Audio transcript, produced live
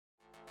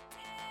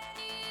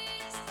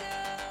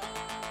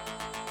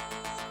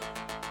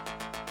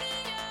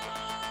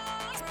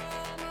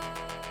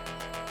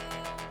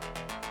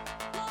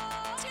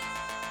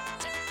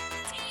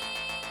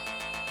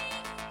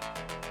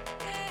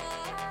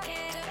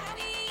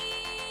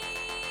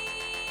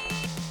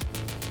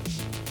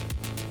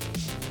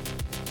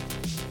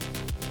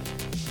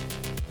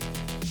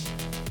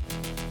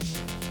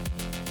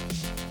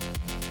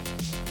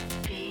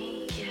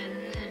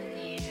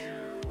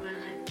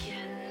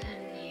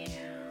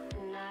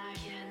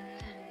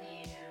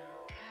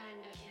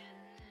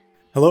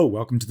Hello,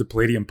 welcome to the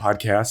Palladium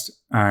Podcast.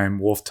 I'm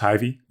Wolf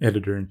Tivey,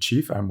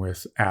 Editor-in-Chief. I'm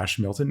with Ash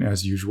Milton,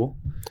 as usual.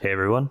 Hey,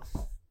 everyone.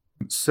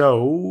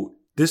 So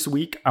this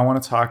week, I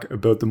want to talk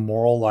about the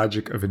moral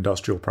logic of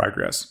industrial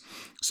progress.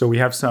 So we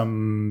have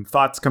some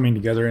thoughts coming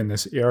together in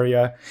this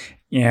area,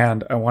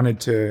 and I wanted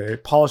to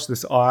polish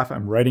this off.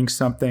 I'm writing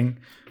something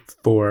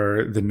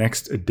for the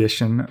next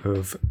edition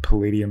of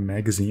Palladium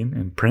Magazine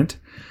in print.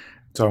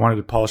 So I wanted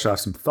to polish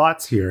off some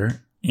thoughts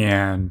here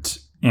and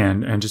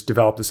just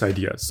develop this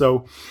idea.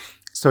 So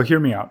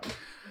hear me out.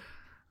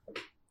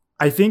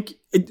 I think,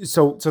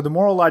 so the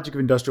moral logic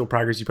of industrial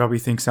progress, you probably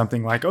think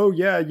something like, oh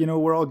yeah,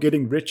 we're all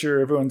getting richer,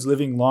 everyone's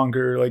living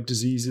longer, like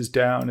disease is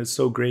down, it's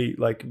so great,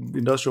 like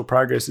industrial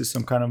progress is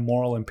some kind of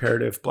moral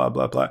imperative, blah,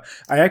 blah, blah.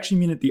 I actually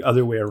mean it the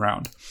other way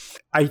around.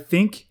 I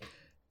think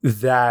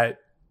that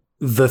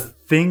the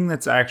thing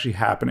that's actually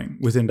happening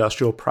with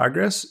industrial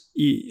progress,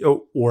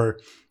 or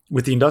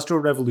with the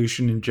Industrial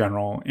Revolution in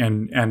general,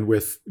 and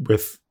with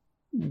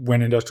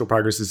when industrial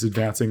progress is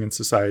advancing in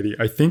society,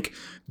 I think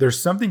there's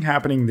something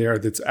happening there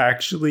that's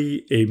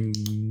actually a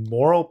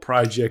moral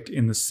project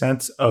in the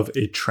sense of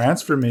a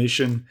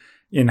transformation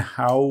in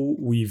how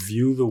we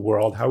view the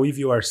world, how we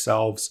view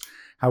ourselves,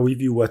 how we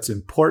view what's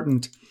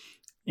important.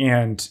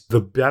 And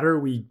the better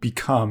we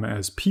become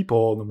as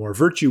people, the more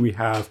virtue we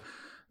have,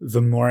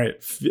 the more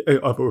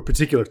of a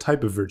particular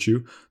type of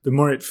virtue, the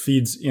more it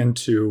feeds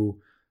into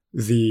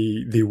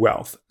the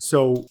wealth.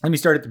 So let me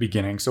start at the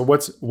beginning. So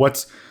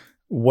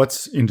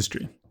what's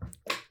industry?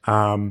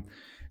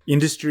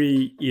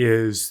 Industry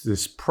is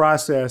this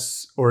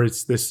process, or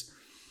it's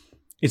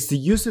the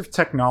use of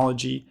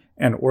technology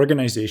and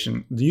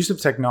organization, the use of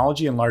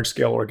technology and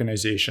large-scale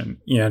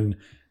organization in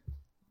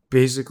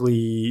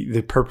basically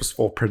the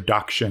purposeful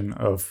production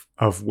of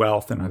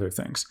wealth and other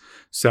things.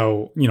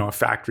 So, a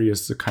factory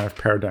is the kind of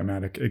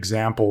paradigmatic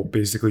example.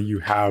 Basically, you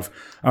have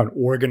an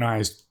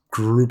organized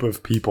group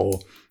of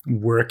people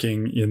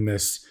working in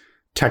this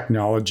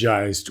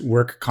technologized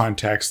work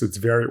context that's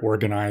very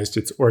organized.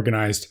 It's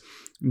organized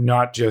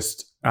not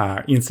just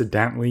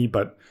incidentally,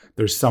 but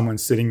there's someone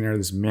sitting there,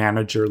 this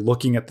manager,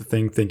 looking at the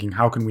thing, thinking,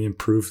 how can we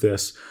improve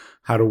this?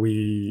 How do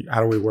we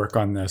work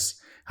on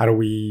this? How do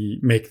we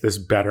make this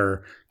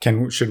better?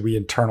 Should we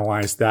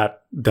internalize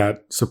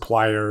that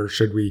supplier?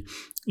 Should we,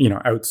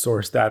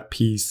 outsource that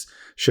piece?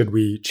 Should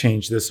we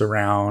change this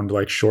around,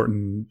 like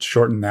shorten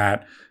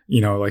that,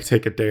 like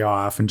take a day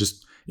off and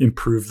just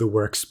improve the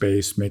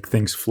workspace, make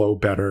things flow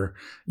better.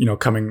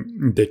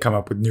 They come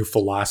up with new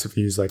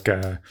philosophies like,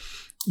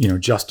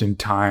 just in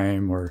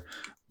time, or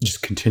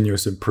just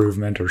continuous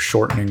improvement, or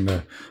shortening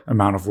the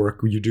amount of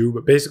work you do.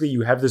 But basically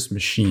you have this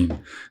machine,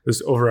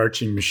 this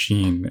overarching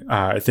machine.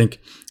 I think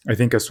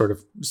a sort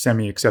of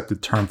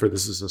semi-accepted term for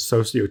this is a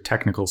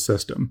socio-technical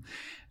system.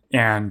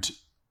 And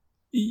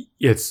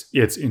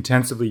it's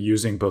intensively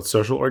using both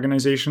social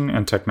organization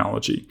and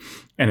technology,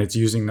 and it's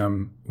using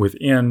them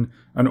within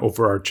an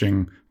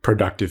overarching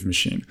productive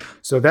machine.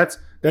 So that's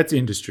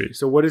industry.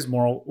 So what is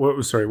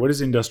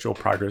industrial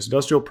progress?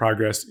 Industrial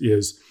progress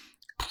is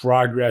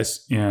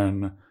progress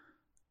in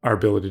our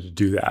ability to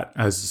do that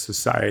as a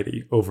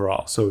society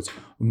overall. So it's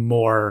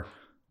more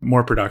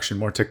production,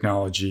 more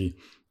technology,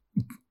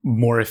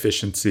 more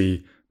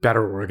efficiency,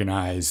 better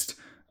organized,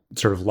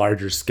 sort of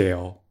larger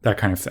scale, that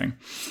kind of thing.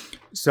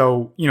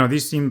 So,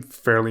 these seem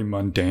fairly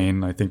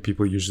mundane. I think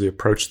people usually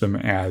approach them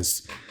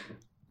as,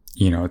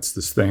 it's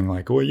this thing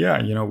like, well,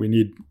 yeah, we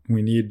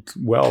need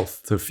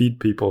wealth to feed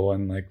people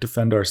and like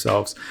defend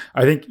ourselves.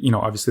 I think,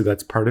 obviously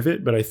that's part of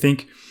it, but I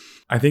think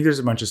there's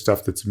a bunch of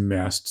stuff that's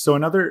missed. So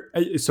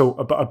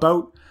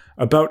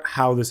about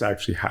how this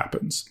actually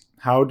happens.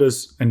 How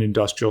does an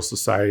industrial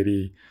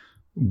society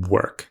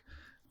work?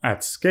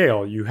 At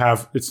scale,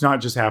 it's not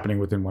just happening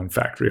within one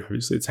factory,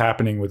 obviously. It's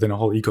happening within a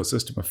whole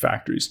ecosystem of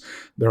factories.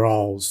 They're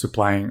all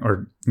supplying,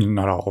 or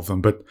not all of them,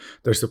 but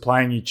they're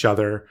supplying each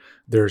other.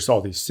 There's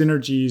all these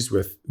synergies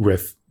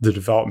with the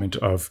development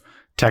of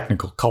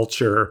technical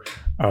culture,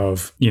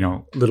 of,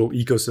 little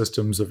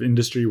ecosystems of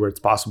industry where it's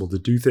possible to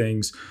do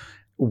things,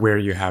 where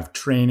you have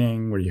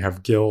training, where you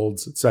have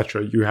guilds,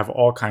 etc. You have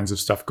all kinds of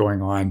stuff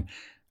going on.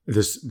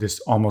 This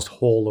almost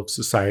whole of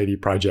society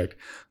project.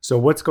 So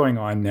what's going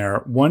on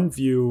there? One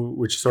view,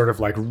 which sort of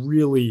like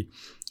really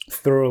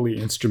thoroughly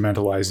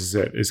instrumentalizes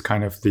it, is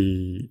kind of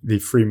the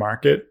free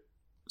market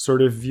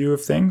sort of view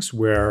of things,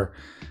 where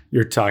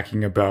you're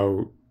talking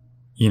about,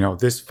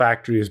 this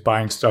factory is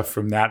buying stuff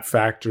from that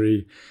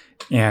factory.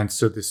 And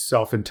so this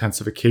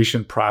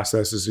self-intensification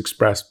process is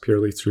expressed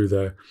purely through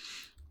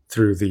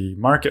the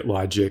market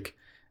logic.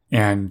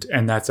 And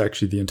that's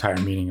actually the entire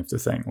meaning of the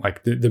thing.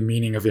 Like the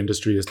meaning of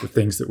industry is the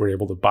things that we're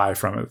able to buy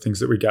from it, the things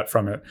that we get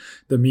from it.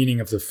 The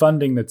meaning of the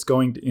funding that's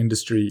going to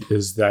industry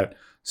is that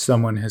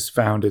someone has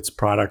found its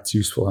products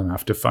useful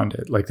enough to fund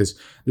it. Like this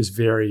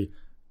very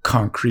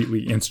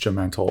concretely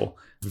instrumental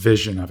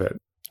vision of it.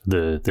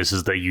 This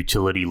is the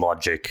utility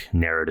logic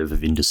narrative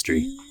of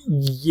industry.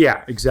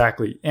 Yeah,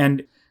 exactly.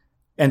 And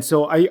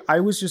so I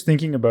was just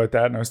thinking about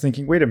that, and I was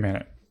thinking, wait a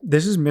minute,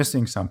 this is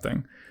missing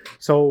something.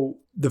 So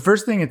the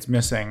first thing it's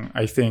missing,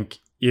 I think,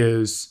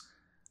 is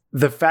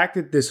the fact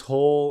that this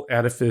whole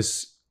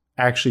edifice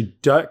actually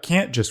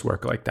can't just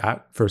work like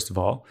that, first of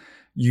all,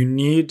 you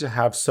need to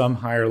have some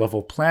higher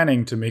level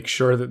planning to make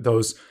sure that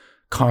those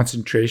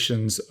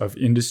concentrations of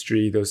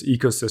industry, those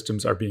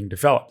ecosystems are being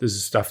developed. This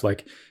is stuff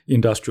like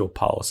industrial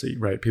policy,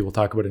 right? People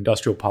talk about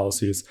industrial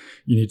policy as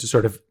you need to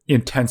sort of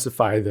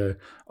intensify the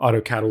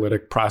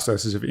autocatalytic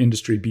processes of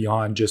industry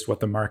beyond just what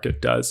the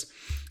market does.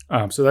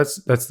 So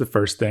that's the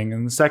first thing.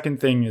 And the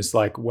second thing is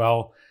like,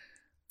 well,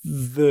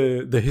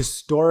 the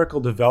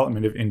historical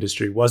development of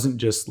industry wasn't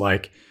just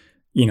like,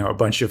 a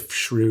bunch of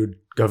shrewd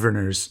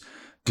governors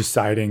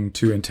deciding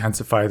to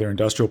intensify their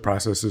industrial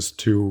processes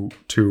to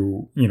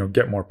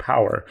get more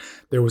power.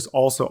 There was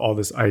also all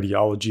this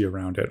ideology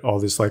around it, all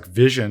this like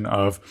vision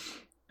of,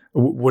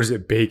 what is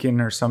it,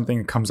 Bacon or something?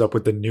 It comes up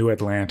with the new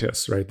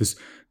Atlantis, right? This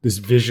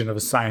vision of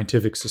a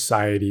scientific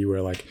society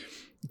where like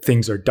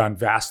things are done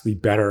vastly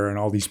better and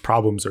all these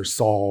problems are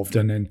solved.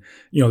 And then,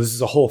 this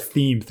is a whole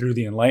theme through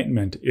the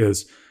Enlightenment,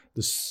 is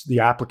the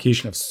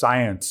application of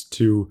science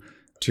to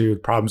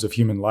problems of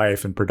human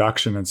life and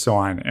production and so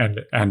on,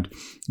 and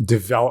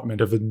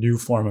development of a new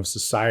form of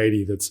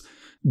society that's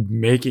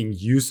making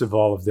use of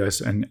all of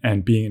this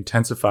and being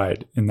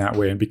intensified in that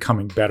way and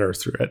becoming better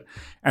through it.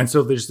 And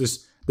so there's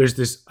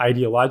this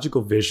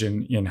ideological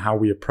vision in how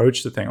we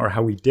approach the thing, or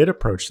how we did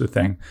approach the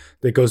thing,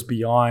 that goes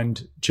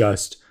beyond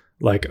just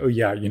like, oh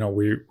yeah,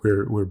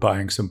 we're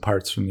buying some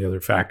parts from the other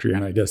factory,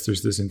 and I guess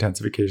there's this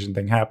intensification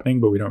thing happening,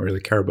 but we don't really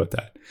care about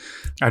that.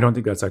 I don't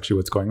think that's actually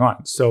what's going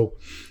on. So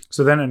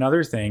then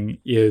another thing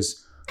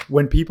is,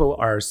 when people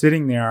are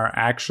sitting there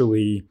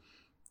actually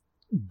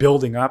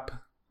building up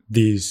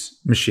these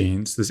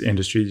machines, this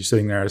industry, you're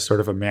sitting there as sort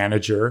of a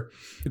manager,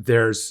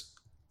 there's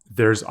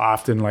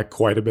often like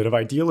quite a bit of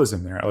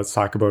idealism there. Let's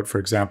talk about, for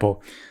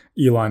example,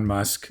 Elon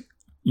Musk.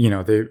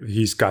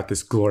 He's got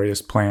this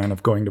glorious plan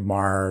of going to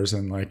Mars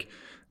and like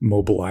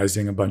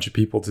mobilizing a bunch of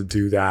people to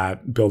do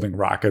that, building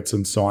rockets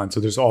and so on. So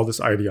there's all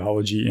this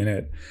ideology in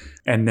it.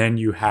 And then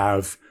you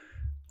have,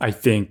 I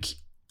think,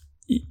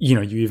 you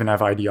even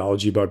have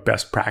ideology about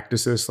best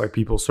practices. Like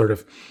people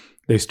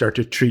they start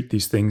to treat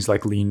these things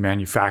like lean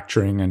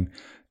manufacturing and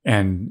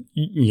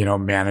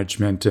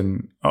management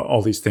and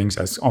all these things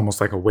as almost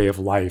like a way of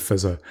life,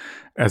 as a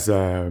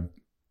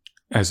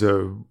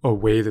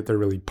way that they're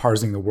really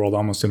parsing the world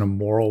almost in a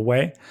moral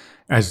way,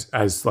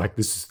 as like,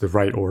 this is the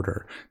right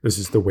order, this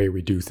is the way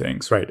we do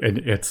things, right? And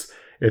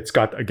it's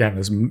got, again,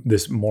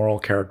 this moral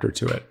character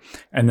to it.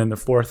 And then the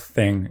fourth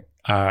thing,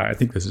 I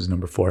think this is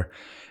number 4,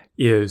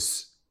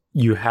 is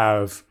you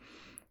have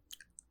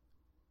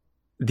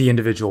the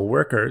individual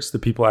workers, the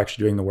people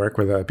actually doing the work,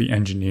 whether that be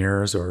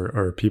engineers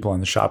or people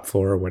on the shop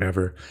floor or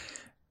whatever.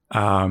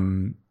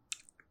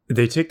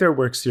 They take their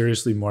work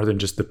seriously more than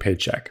just the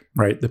paycheck,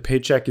 right? The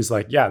paycheck is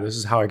like, yeah, this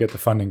is how I get the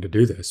funding to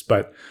do this.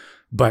 But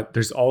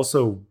there's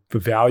also the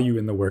value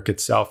in the work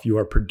itself. You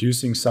are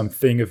producing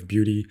something of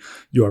beauty.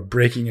 You are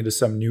breaking into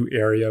some new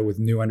area with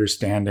new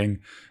understanding.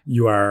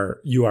 You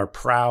are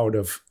proud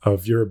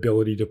of your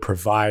ability to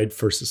provide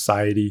for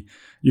society.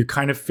 You're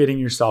kind of fitting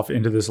yourself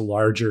into this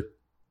larger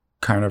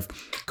kind of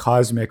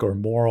cosmic or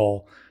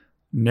moral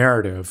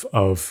narrative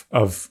of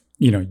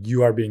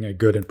you are being a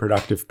good and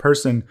productive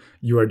person.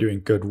 You are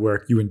doing good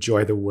work. You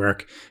enjoy the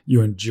work.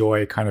 You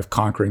enjoy kind of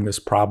conquering this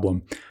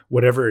problem,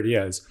 whatever it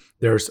is.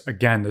 There's,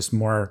 again, this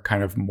more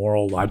kind of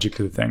moral logic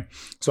to the thing.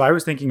 So I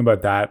was thinking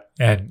about that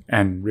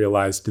and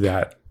realized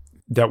that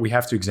we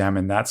have to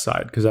examine that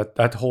side, because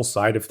that whole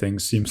side of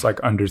things seems like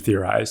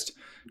under-theorized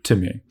to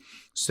me.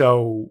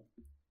 So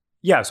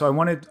yeah, so I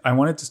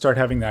wanted to start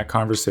having that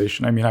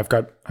conversation. I mean, I've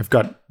got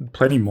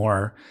plenty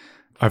more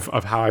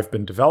of how I've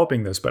been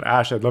developing this. But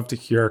Ash, I'd love to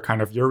hear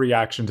kind of your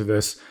reaction to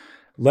this.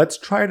 Let's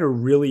try to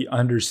really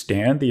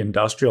understand the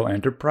industrial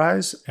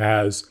enterprise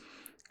as,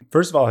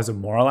 first of all, as a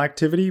moral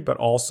activity, but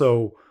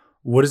also,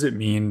 what does it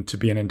mean to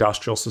be an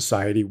industrial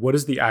society? What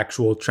is the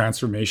actual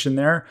transformation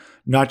there?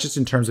 Not just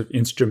in terms of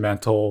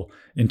instrumental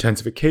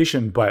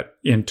intensification, but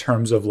in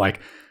terms of like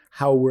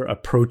how we're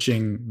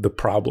approaching the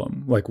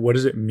problem. Like, what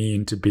does it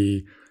mean to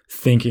be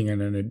thinking in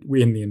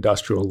the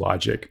industrial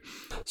logic?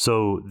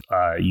 So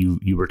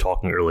you were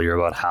talking earlier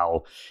about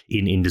how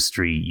in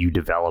industry you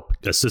develop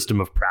a system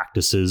of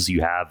practices.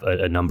 You have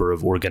a number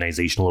of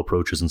organizational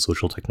approaches and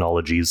social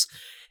technologies.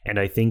 And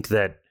I think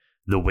that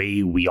the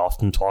way we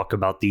often talk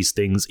about these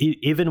things,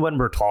 even when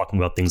we're talking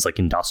about things like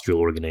industrial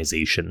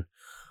organization,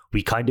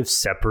 we kind of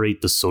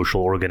separate the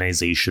social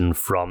organization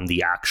from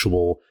the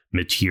actual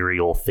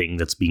material thing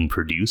that's being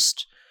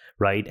produced.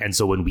 Right. And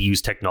so when we use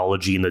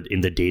technology in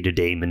the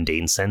day-to-day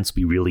mundane sense,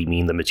 we really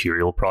mean the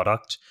material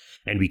product.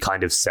 And we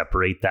kind of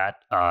separate that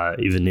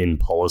even in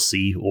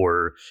policy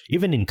or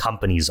even in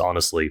companies,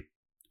 honestly,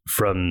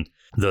 from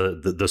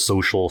the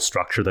social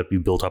structure that we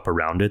built up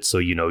around it. So,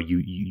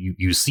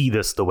 you see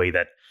this the way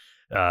that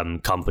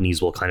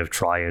companies will kind of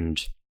try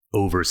and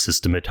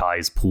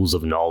over-systematize pools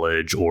of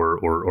knowledge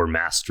or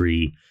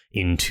mastery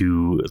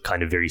into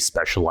kind of very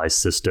specialized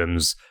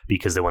systems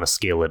because they want to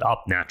scale it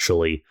up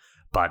naturally.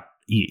 But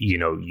you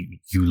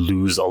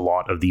lose a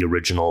lot of the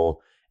original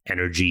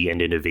energy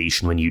and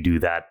innovation when you do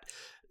that.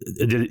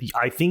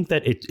 I think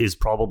that it is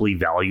probably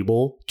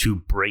valuable to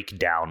break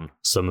down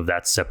some of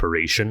that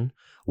separation,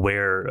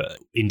 where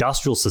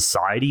industrial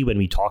society, when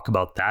we talk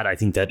about that, I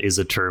think that is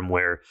a term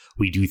where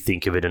we do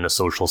think of it in a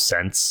social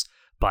sense.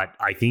 But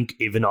I think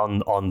even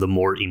on the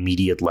more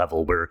immediate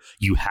level, where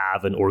you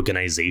have an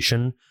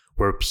organization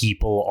where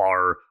people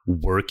are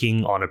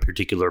working on a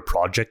particular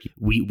project,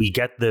 we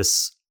get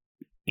this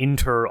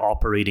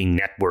interoperating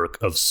network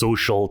of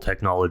social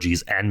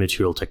technologies and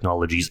material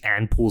technologies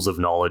and pools of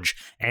knowledge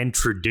and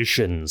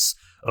traditions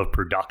of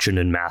production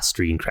and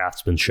mastery and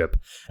craftsmanship.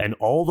 And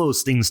all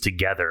those things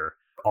together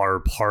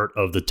are part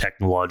of the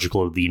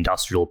technological or the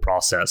industrial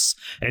process.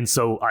 And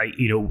so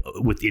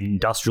with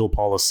industrial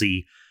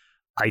policy,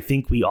 I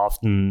think we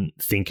often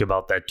think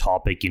about that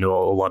topic, a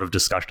lot of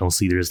discussion I'll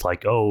see there's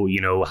like,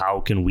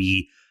 how can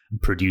we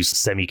produce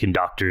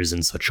semiconductors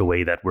in such a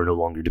way that we're no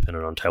longer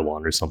dependent on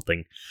Taiwan or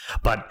something.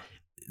 But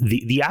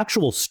the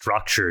actual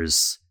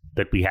structures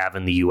that we have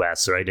in the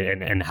US, right?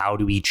 And how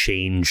do we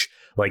change,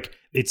 like,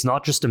 it's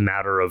not just a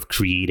matter of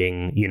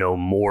creating,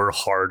 more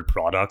hard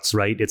products,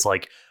 right? It's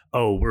like,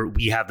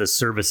 we have this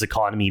service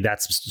economy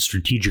that's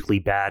strategically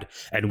bad,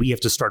 and we have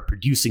to start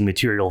producing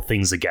material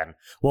things again.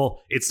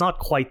 Well, it's not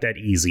quite that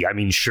easy. I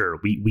mean, sure,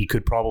 we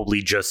could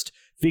probably just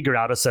figure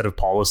out a set of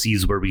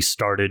policies where we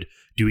started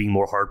doing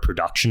more hard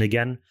production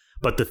again.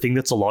 But the thing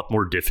that's a lot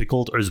more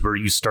difficult is where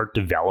you start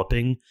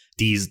developing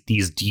these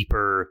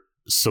deeper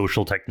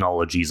social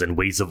technologies and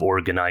ways of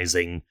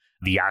organizing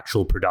the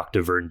actual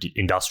productive or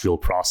industrial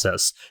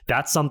process.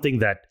 That's something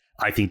that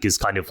I think is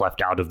kind of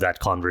left out of that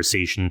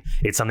conversation.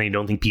 It's something I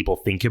don't think people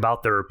think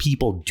about. There are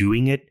people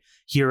doing it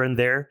here and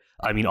there.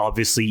 I mean,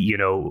 obviously,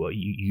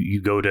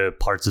 you go to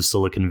parts of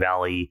Silicon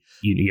Valley,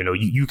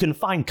 you can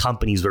find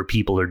companies where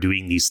people are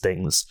doing these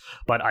things.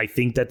 But I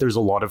think that there's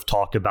a lot of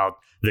talk about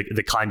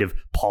the kind of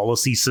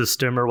policy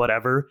system or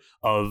whatever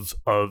of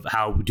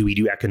how do we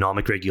do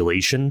economic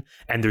regulation.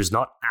 And there's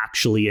not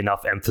actually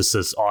enough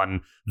emphasis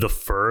on the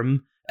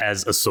firm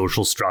as a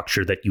social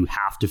structure that you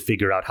have to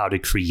figure out how to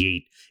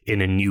create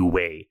in a new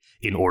way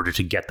in order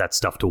to get that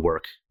stuff to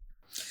work.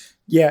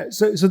 Yeah,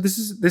 so this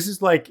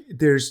is like,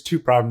 there's two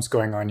problems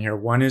going on here.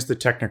 One is the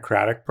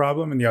technocratic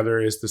problem, and the other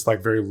is this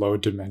like very low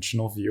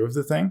dimensional view of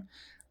the thing.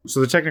 So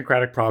the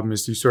technocratic problem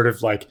is you sort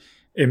of like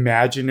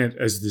imagine it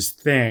as this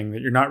thing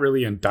that you're not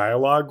really in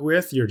dialogue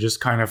with. You're just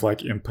kind of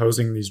like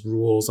imposing these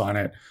rules on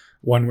it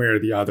one way or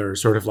the other,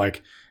 sort of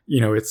like,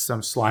 it's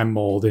some slime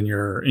mold in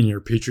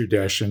your petri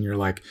dish, and you're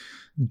like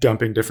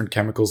dumping different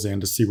chemicals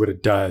in to see what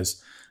it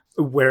does.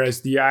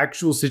 Whereas the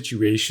actual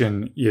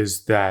situation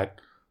is that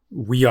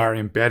we are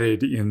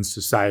embedded in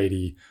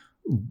society.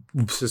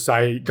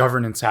 Society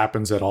governance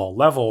happens at all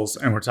levels,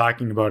 and we're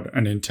talking about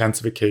an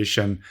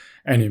intensification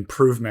and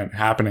improvement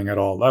happening at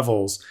all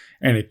levels.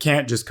 And it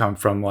can't just come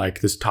from like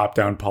this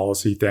top-down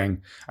policy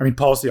thing. I mean,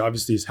 policy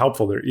obviously is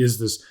helpful. There is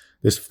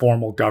this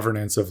formal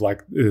governance of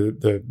like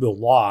the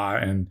law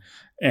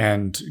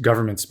and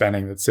government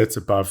spending that sits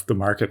above the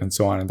market and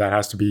so on, and that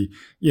has to be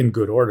in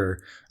good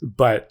order.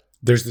 But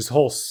there's this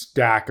whole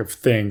stack of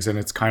things, and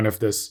it's kind of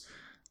this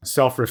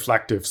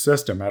self-reflective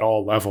system at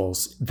all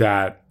levels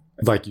that,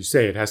 like you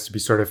say, it has to be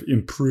sort of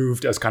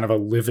improved as kind of a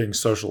living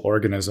social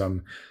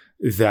organism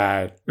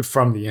that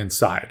from the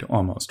inside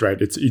almost, right?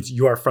 It's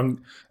you are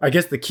from, I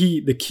guess the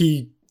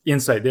key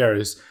insight there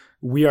is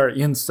we are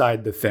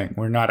inside the thing.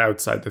 We're not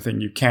outside the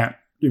thing. You can't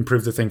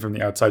improve the thing from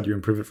the outside, you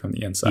improve it from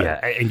the inside.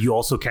 Yeah, and you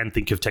also can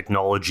think of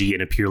technology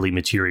in a purely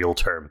material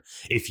term.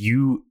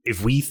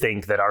 If we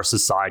think that our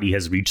society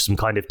has reached some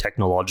kind of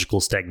technological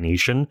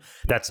stagnation,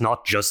 that's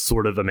not just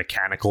sort of a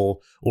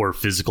mechanical or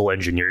physical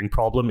engineering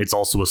problem, it's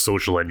also a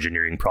social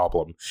engineering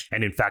problem.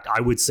 And in fact, I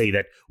would say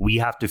that we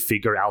have to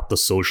figure out the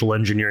social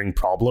engineering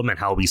problem and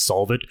how we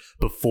solve it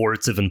before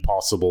it's even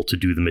possible to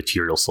do the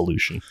material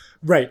solution.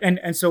 Right.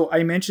 And so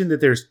I mentioned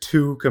that there's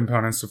two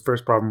components. The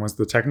first problem was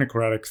the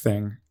technocratic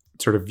thing,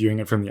 sort of viewing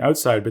it from the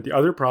outside. But the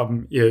other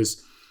problem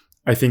is,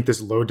 I think,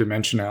 this low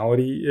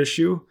dimensionality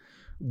issue,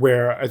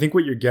 where I think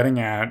what you're getting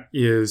at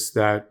is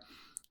that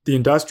the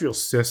industrial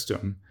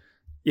system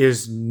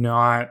is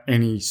not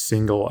any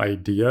single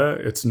idea.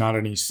 It's not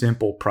any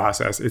simple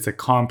process. It's a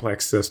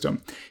complex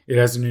system. It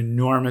has an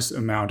enormous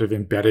amount of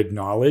embedded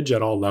knowledge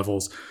at all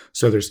levels.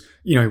 So there's,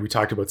 we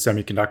talked about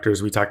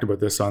semiconductors. We talked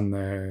about this on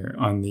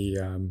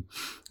the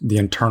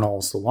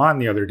internal salon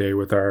the other day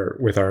with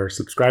our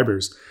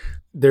subscribers.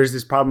 There's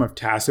this problem of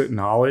tacit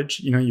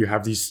knowledge. You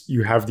have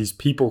these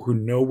people who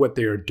know what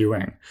they are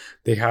doing.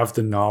 They have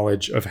the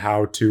knowledge of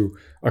how to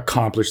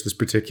accomplish this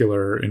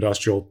particular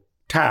industrial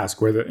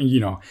task, where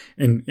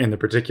in the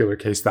particular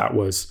case that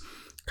was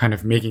kind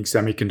of making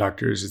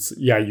semiconductors. It's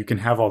you can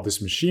have all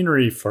this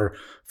machinery for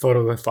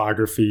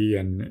photolithography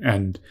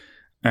and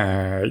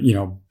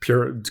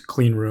pure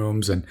clean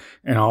rooms and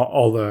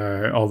all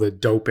the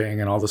doping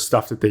and all the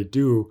stuff that they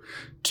do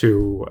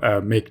to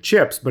make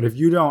chips. But if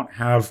you don't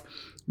have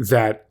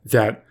that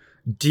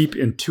deep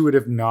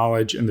intuitive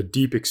knowledge and the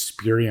deep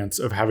experience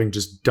of having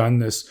just done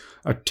this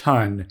a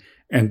ton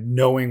and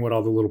knowing what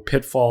all the little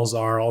pitfalls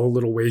are, all the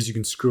little ways you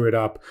can screw it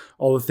up,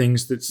 all the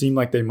things that seem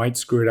like they might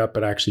screw it up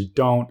but actually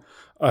don't,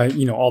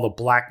 all the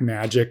black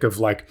magic of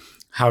like,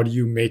 how do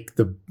you make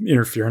the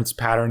interference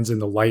patterns in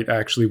the light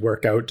actually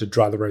work out to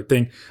draw the right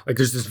thing? Like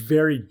there's this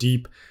very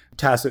deep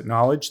tacit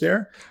knowledge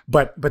there,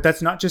 but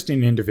that's not just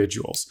in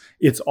individuals.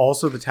 It's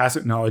also the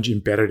tacit knowledge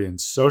embedded in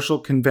social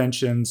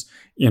conventions,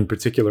 in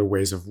particular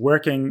ways of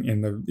working,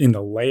 in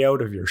the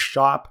layout of your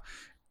shop,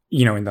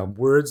 in the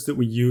words that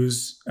we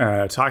use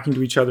talking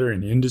to each other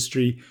in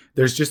industry.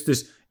 There's just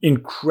this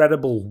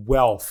incredible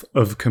wealth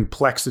of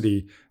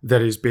complexity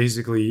that is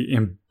basically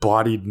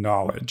embodied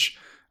knowledge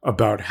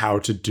about how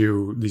to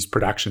do these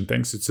production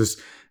things. It's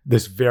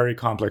this very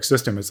complex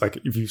system. It's like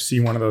if you see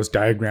one of those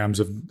diagrams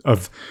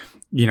of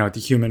the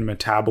human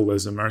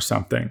metabolism or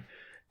something,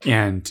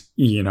 and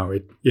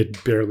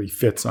it barely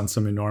fits on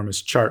some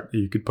enormous chart that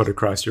you could put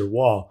across your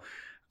wall.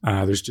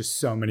 There's just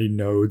so many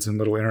nodes and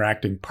little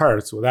interacting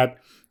parts. Well,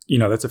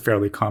 that's a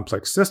fairly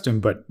complex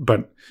system, but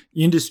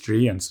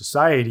industry and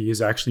society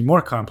is actually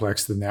more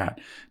complex than that.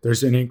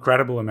 There's an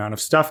incredible amount of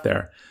stuff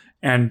there,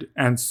 and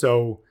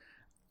so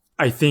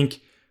I think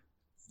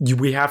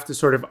we have to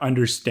sort of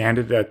understand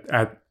it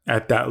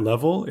at that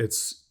level.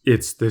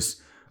 It's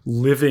this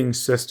living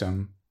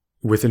system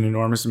with an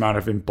enormous amount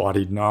of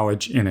embodied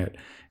knowledge in it.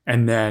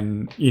 And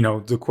then,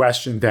 the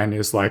question then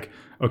is like,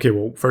 okay,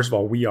 well, first of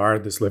all, we are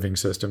this living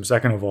system.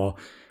 Second of all,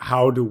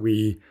 how do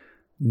we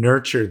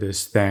nurture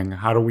this thing?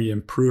 How do we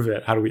improve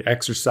it? How do we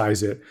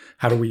exercise it?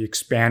 How do we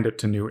expand it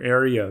to new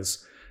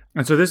areas?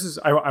 And so this is,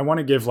 I want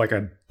to give like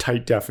a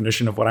tight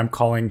definition of what I'm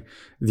calling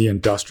the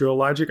industrial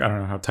logic. I don't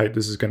know how tight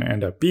this is going to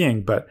end up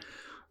being, but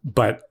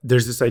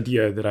there's this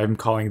idea that I'm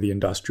calling the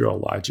industrial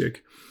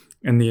logic.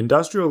 And the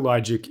industrial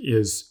logic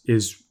is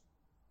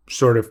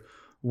sort of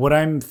what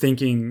I'm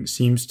thinking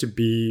seems to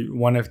be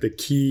one of the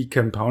key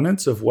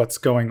components of what's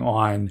going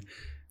on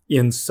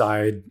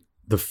inside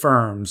the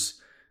firms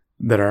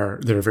that are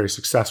very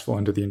successful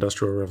into the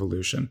Industrial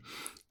Revolution.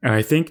 And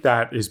I think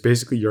that is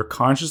basically you're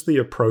consciously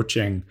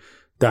approaching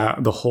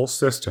the whole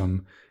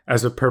system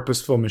as a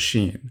purposeful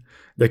machine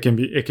that can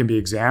be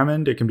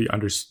examined, it can be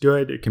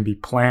understood, it can be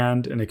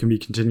planned, and it can be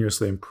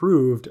continuously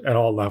improved at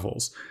all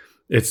levels.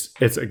 It's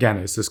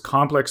this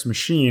complex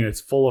machine.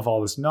 It's full of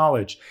all this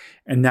knowledge,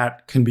 and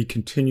that can be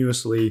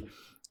continuously,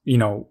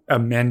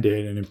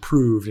 amended and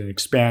improved and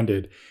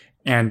expanded.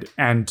 And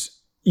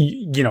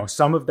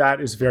some of that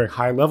is very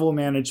high level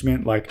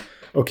management. Like,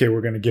 okay,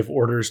 we're going to give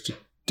orders to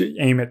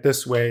aim it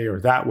this way or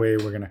that way.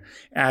 We're going to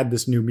add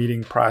this new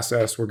meeting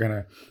process. We're going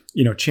to,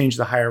 change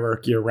the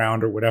hierarchy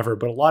around or whatever.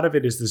 But a lot of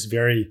it is this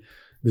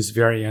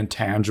very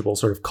intangible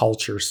sort of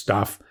culture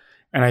stuff.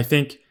 And I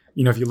think,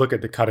 if you look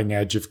at the cutting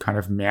edge of kind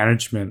of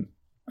management,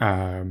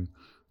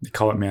 they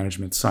call it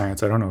management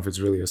science. I don't know if it's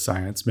really a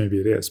science. Maybe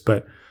it is.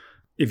 But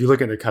if you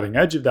look at the cutting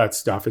edge of that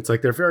stuff, it's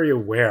like they're very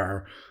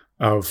aware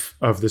of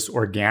this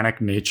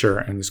organic nature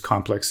and this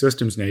complex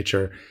systems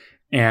nature.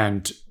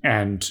 And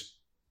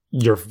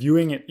you're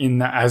viewing it in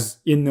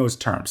those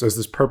terms as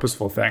this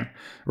purposeful thing,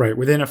 right?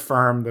 Within a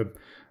firm,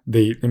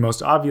 the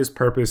most obvious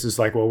purpose is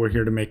like, well, we're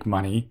here to make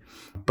money,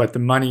 but the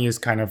money is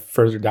kind of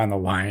further down the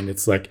line.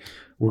 It's like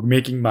we're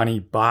making money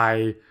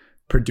by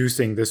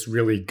producing this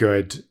really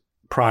good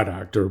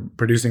product or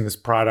producing this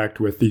product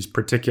with these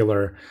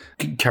particular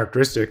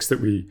characteristics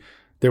that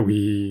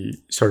we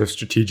sort of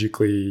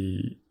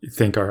strategically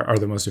think are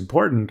the most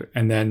important.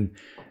 And then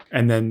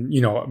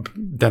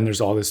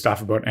there's all this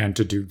stuff about, and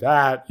to do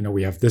that,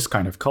 we have this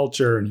kind of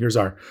culture, and here's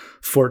our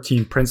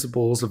 14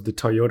 principles of the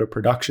Toyota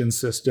production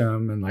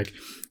system. And like,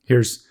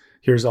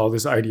 here's all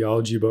this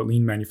ideology about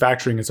lean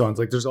manufacturing and so on. It's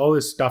like, there's all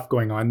this stuff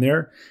going on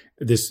there,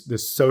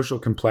 this social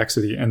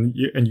complexity. And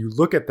you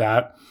look at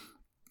that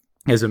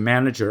as a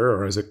manager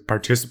or as a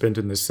participant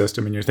in this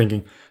system, and you're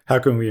thinking, how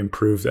can we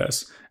improve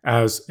this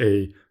as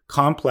a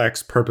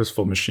complex,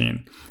 purposeful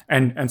machine?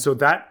 And so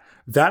that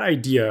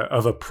idea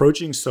of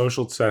approaching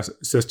social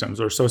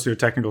systems or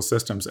socio-technical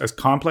systems as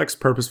complex,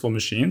 purposeful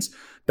machines,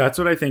 that's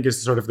what I think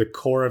is sort of the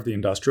core of the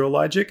industrial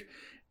logic.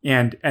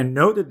 And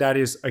note that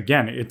is,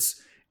 again,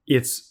 it's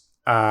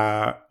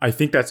I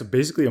think that's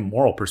basically a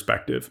moral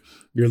perspective.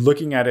 You're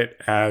looking at it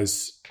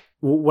as,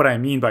 what I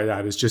mean by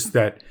that is just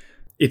that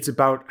it's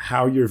about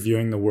how you're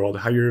viewing the world,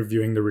 how you're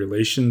viewing the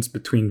relations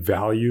between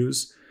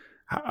values.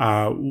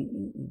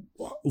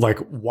 Like,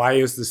 why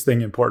is this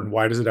thing important?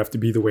 Why does it have to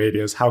be the way it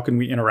is? How can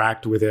we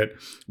interact with it?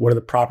 What are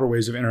the proper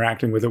ways of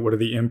interacting with it? What are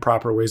the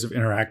improper ways of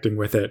interacting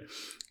with it?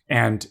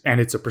 And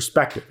it's a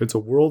perspective. It's a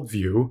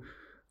worldview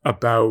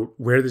about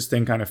where this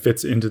thing kind of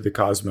fits into the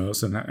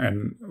cosmos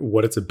and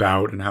what it's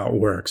about and how it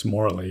works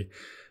morally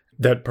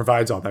that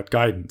provides all that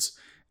guidance.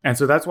 And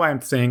so that's why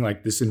I'm saying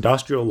like this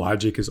industrial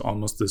logic is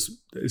almost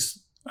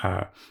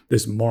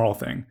this moral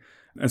thing.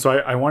 And so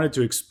I wanted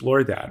to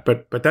explore that,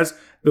 but that's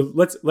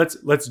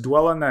let's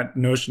dwell on that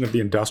notion of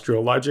the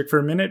industrial logic for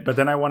a minute. But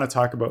then I want to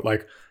talk about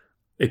like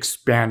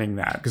expanding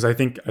that, because I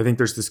think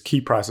there's this key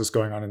process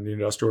going on in the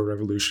Industrial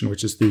Revolution,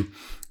 which is the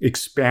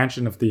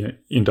expansion of the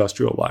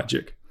industrial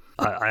logic.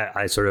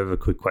 I sort of have a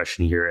quick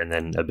question here and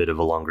then a bit of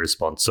a longer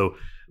response. So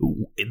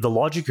the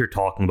logic you're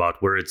talking about,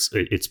 where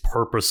it's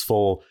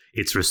purposeful,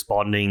 it's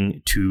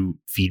responding to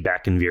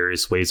feedback in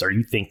various ways, are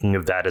you thinking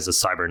of that as a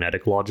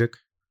cybernetic logic?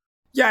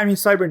 Yeah, I mean,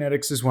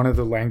 cybernetics is one of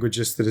the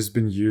languages that has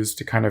been used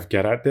to kind of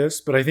get at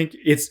this, but I think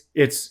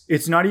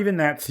it's not even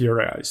that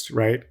theorized,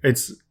 right?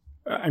 It's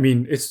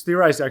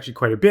theorized actually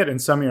quite a bit in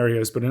some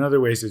areas, but in other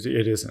ways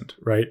it isn't,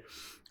 right?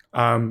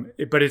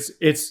 But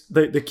it's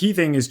the key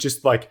thing is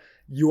just like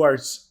you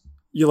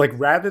like,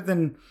 rather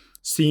than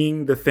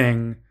seeing the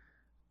thing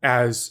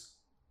as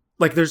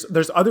like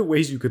there's other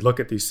ways you could look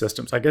at these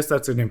systems. I guess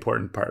that's an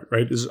important part,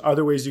 right? There's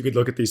other ways you could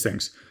look at these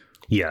things.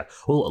 Yeah.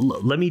 Well,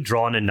 let me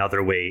draw on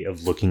another way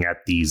of looking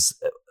at these.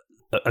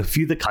 A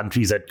few of the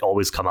countries that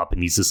always come up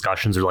in these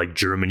discussions are like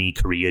Germany,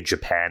 Korea,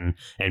 Japan,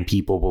 and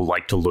people will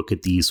like to look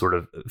at these sort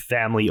of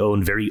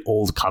family-owned, very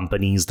old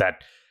companies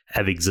that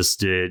have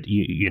existed.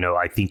 You know,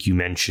 I think you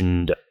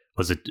mentioned,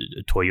 was it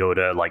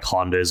Toyota? Like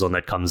Honda is one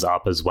that comes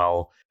up as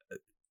well.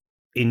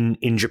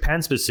 In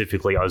Japan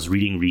specifically, I was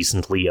reading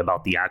recently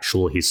about the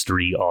actual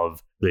history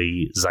of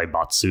the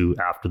Zaibatsu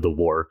after the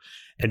war.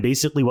 And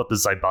basically what the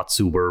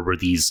Zaibatsu were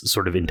these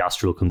sort of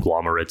industrial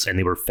conglomerates, and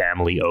they were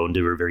family owned.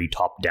 They were very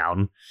top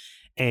down.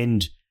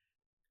 And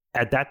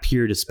at that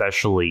period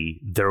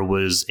especially, there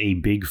was a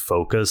big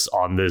focus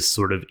on this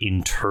sort of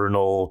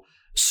internal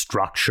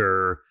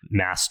structure,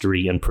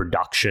 mastery, and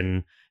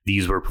production.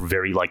 These were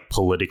very like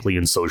politically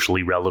and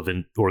socially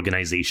relevant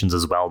organizations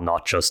as well,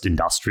 not just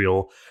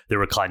industrial. There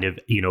were kind of,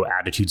 you know,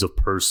 attitudes of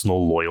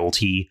personal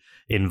loyalty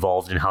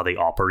involved in how they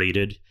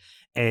operated.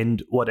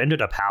 And what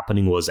ended up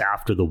happening was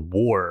after the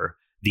war,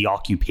 the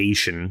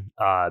occupation,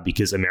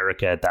 because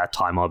America at that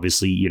time,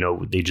 obviously, you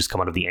know, they just come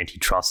out of the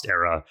antitrust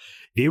era.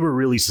 They were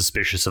really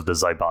suspicious of the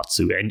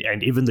Zaibatsu,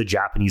 and even the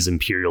Japanese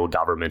imperial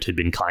government had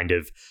been kind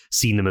of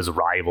seeing them as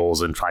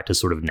rivals and tried to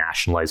sort of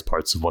nationalize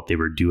parts of what they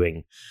were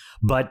doing.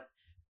 But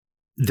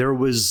there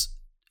was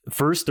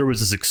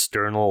this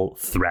external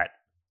threat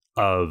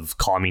of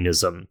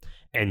communism.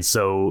 And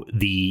so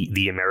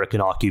the American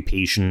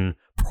occupation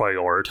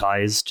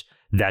prioritized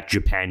that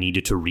Japan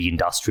needed to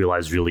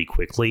reindustrialize really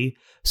quickly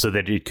so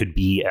that it could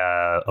be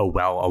a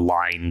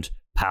well-aligned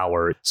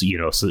power,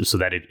 so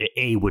that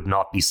it would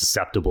not be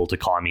susceptible to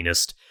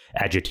communist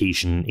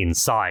agitation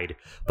inside,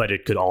 but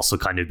it could also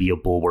kind of be a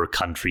bulwark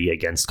country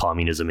against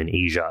communism in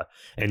Asia.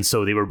 And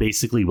so they were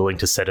basically willing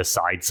to set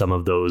aside some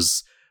of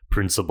those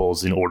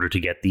principles in order to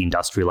get the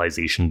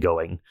industrialization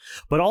going.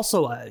 But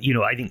also, I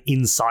think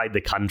inside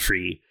the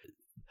country,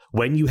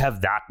 when you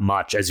have that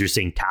much, as you're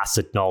saying,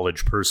 tacit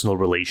knowledge, personal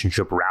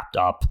relationship wrapped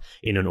up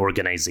in an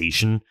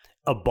organization,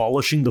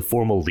 abolishing the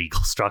formal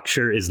legal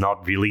structure is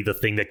not really the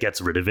thing that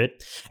gets rid of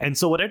it. And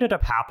so what ended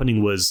up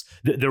happening was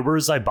there were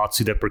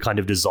Zaibatsu that were kind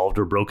of dissolved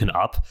or broken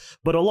up,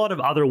 but a lot of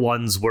other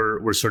ones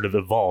were sort of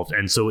evolved.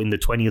 And so in the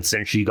 20th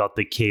century, you got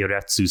the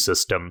Keiretsu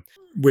system,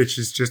 which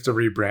is just a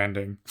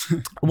rebranding.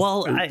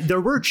 Well,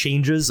 there were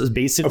changes.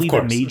 Basically,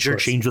 the major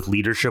change with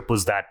leadership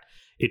was that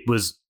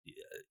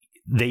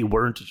they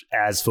weren't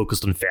as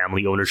focused on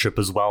family ownership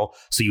as well.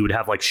 So you would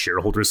have like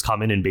shareholders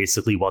come in, and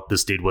basically what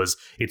this did was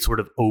it sort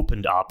of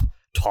opened up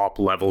top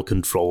level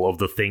control of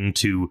the thing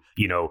to,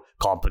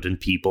 competent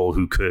people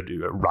who could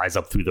rise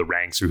up through the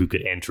ranks or who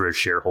could enter as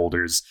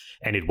shareholders.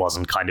 And it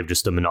wasn't kind of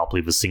just a monopoly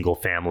of a single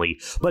family.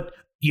 But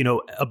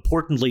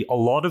importantly, a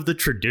lot of the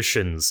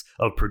traditions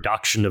of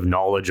production of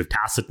knowledge, of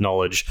tacit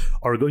knowledge,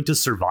 are going to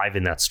survive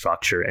in that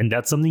structure. And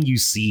that's something you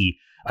see,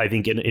 I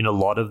think, in a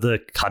lot of the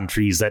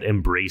countries that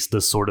embrace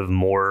the sort of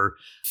more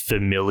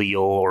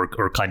familial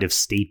or kind of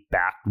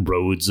state-backed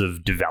roads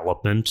of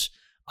development.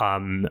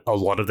 A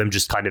lot of them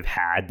just kind of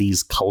had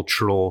these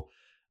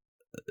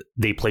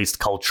they placed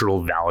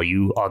cultural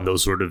value on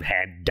those sort of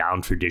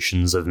hand-down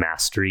traditions of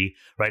mastery,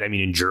 right? I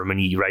mean, in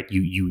Germany, right,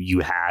 you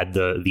had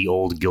the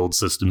old guild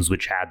systems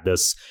which had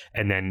this,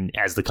 and then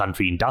as the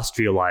country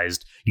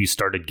industrialized, you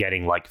started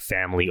getting like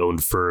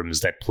family-owned firms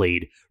that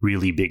played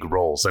really big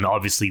roles. And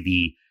obviously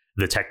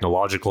the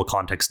technological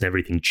context and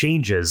everything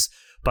changes,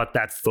 but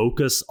that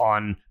focus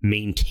on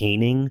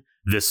maintaining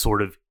this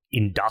sort of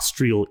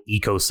industrial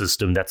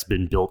ecosystem that's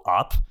been built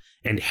up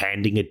and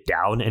handing it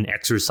down and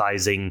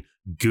exercising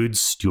good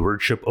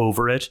stewardship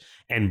over it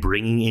and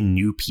bringing in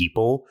new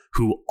people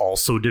who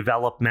also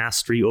develop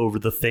mastery over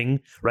the thing,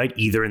 right?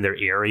 Either in their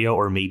area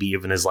or maybe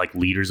even as like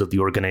leaders of the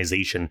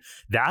organization.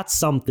 That's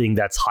something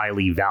that's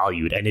highly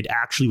valued. And it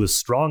actually was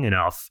strong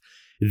enough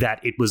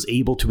that it was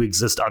able to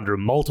exist under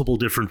multiple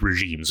different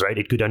regimes, right?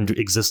 It could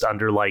exist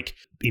under like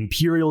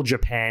imperial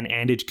Japan,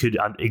 and it could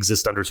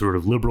exist under sort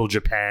of liberal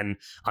Japan,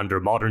 under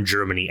modern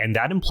Germany. And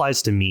that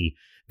implies to me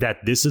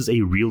that this is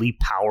a really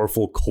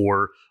powerful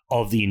core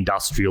of the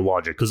industrial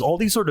logic, because all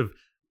these sort of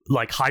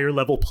like higher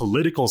level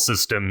political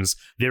systems,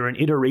 they're an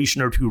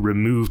iteration or two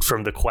removed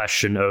from the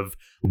question of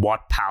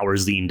what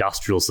powers the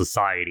industrial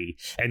society.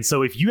 And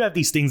so if you have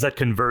these things that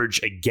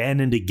converge again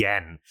and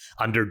again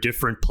under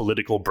different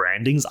political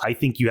brandings, I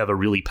think you have a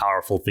really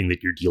powerful thing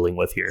that you're dealing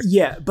with here.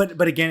 Yeah,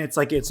 but again, it's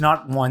like it's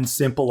not one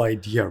simple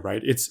idea,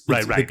 right? It's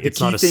right.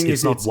 It's not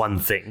one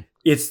thing.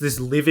 It's this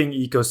living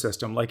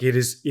ecosystem. Like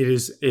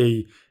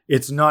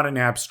it's not an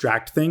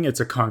abstract thing. It's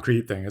a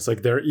concrete thing. It's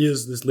like there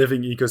is this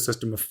living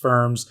ecosystem of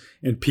firms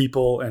and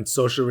people and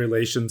social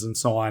relations and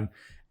so on.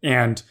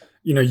 And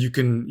you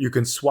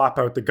can swap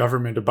out the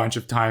government a bunch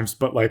of times,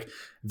 but like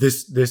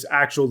this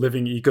actual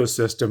living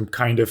ecosystem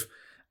kind of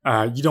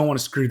you don't want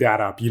to screw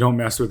that up. You don't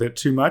mess with it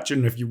too much.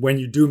 And when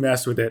you do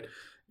mess with it,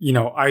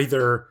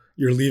 either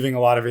you're leaving a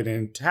lot of it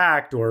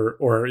intact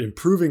or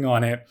improving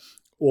on it,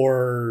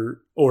 or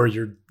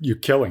you're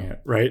killing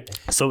it, right?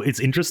 So it's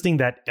interesting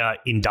that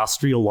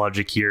industrial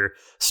logic here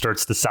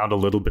starts to sound a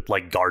little bit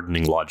like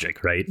gardening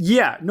logic, right?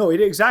 Yeah, no,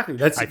 exactly.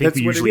 I think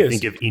we usually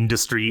think of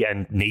industry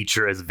and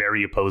nature as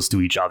very opposed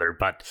to each other,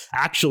 but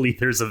actually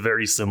there's a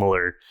very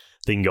similar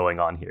thing going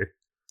on here.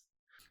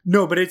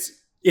 No, but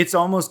it's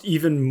almost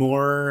even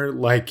more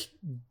like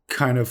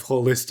kind of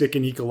holistic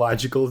and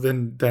ecological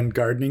than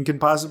gardening can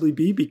possibly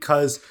be,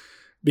 because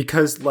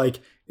like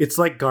it's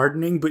like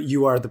gardening, but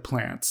you are the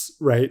plants,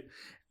 right?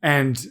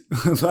 And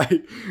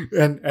like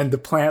and the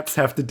plants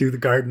have to do the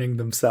gardening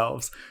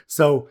themselves.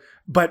 So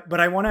but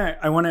I wanna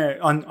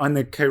on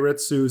the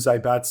Keiretsu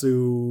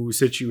Zaibatsu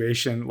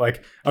situation,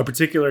 like a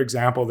particular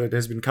example that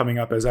has been coming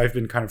up as I've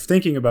been kind of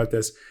thinking about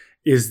this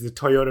is the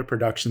Toyota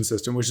production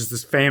system, which is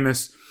this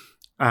famous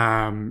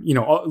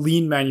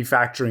lean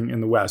manufacturing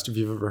in the West, if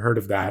you've ever heard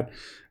of that,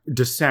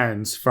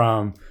 descends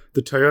from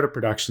the Toyota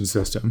production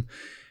system.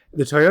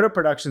 The Toyota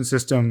production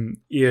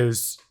system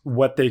is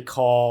what they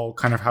call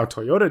kind of how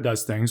Toyota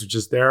does things, which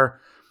is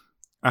their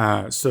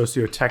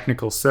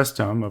socio-technical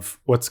system of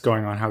what's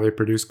going on, how they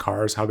produce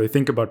cars, how they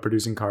think about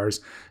producing cars,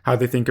 how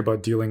they think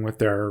about dealing with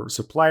their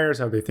suppliers,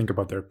 how they think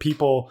about their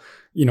people,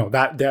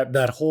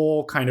 that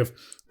whole kind of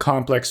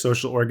complex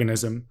social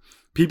organism.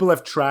 People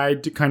have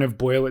tried to kind of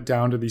boil it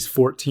down to these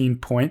 14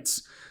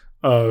 points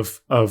of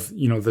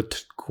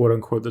the quote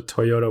unquote the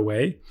Toyota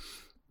way.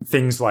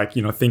 Things like,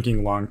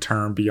 thinking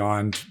long-term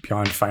beyond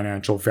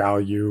financial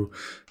value,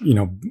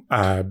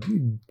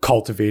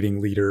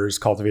 cultivating leaders,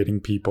 cultivating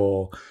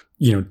people,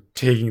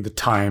 taking the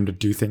time to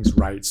do things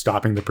right,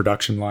 stopping the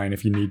production line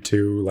if you need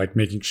to, like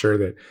making sure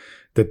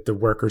that the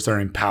workers are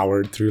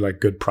empowered through like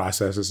good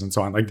processes and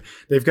so on. Like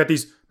they've got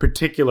these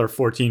particular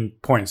 14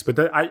 points, but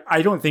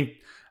I don't think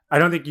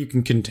you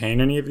can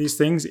contain any of these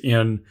things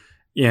in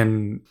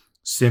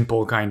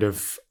simple kind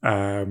of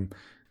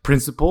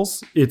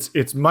principles.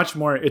 It's much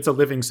more, it's a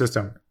living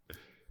system.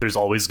 There's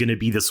always going to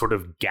be this sort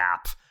of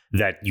gap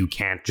that you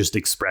can't just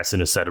express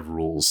in a set of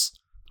rules.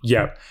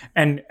 Yeah.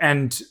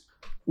 And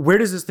where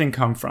does this thing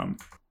come from?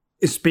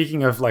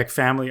 Speaking of like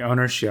family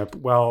ownership,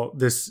 well,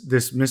 this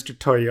Mr.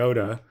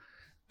 Toyota,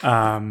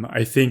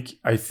 I think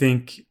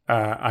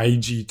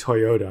Eiji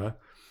Toyota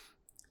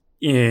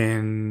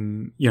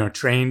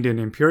trained in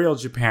Imperial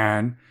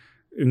Japan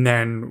and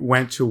then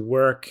went to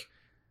work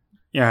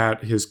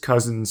at his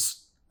cousin's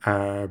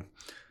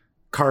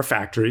car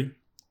factory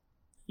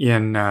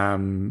in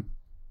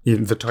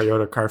the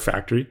Toyota car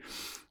factory.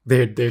 They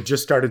had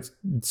just started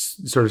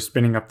sort of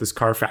spinning up this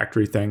car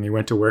factory thing. He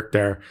went to work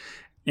there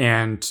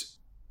and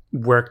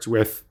worked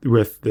with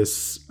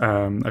this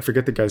I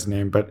forget the guy's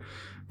name, but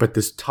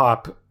this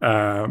top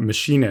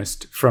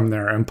machinist from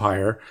their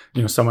empire,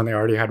 someone they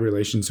already had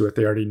relations with.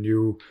 They already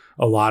knew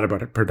a lot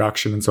about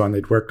production and so on.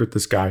 They'd worked with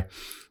this guy.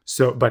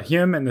 So, but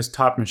him and this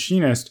top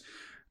machinist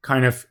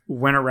kind of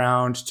went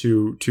around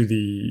to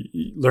the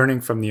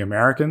learning from the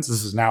Americans.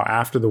 This is now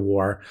after the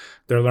war.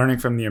 They're learning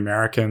from the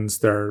Americans.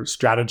 They're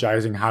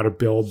strategizing how to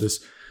build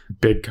this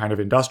big kind of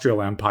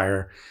industrial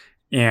empire.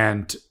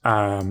 And,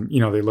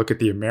 they look at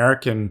the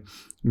American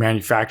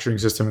manufacturing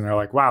system and they're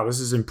like, wow,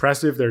 this is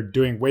impressive. They're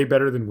doing way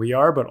better than we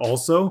are, but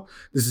also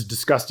this is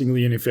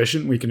disgustingly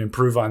inefficient. We can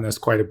improve on this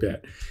quite a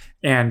bit.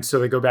 And so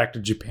they go back to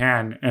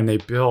Japan and they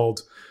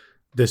build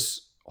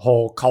this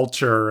whole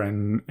culture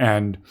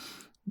and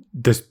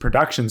this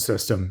production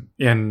system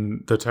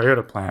in the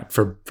Toyota plant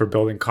for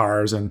building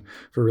cars and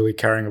for really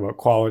caring about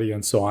quality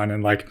and so on.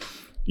 And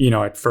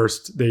at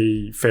first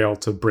they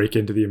failed to break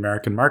into the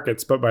American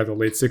markets, but by the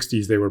late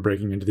 60s, they were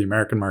breaking into the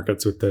American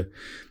markets with the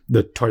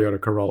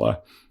Toyota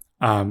Corolla,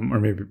 or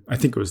maybe I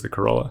think it was the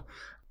Corolla.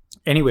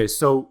 Anyway,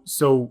 so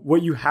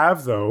what you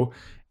have though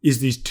is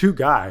these two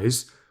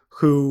guys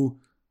who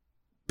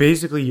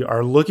basically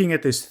are looking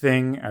at this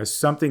thing as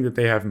something that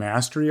they have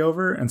mastery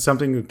over and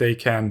something that they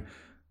can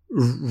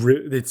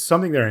it's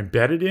something they're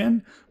embedded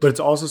in, but it's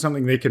also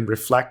something they can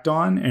reflect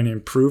on and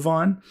improve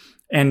on.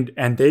 And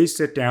they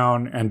sit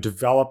down and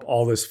develop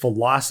all this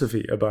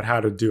philosophy about how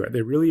to do it.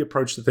 They really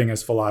approach the thing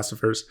as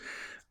philosophers,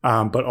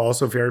 but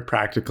also very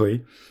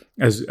practically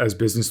as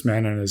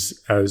businessmen and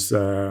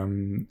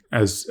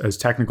as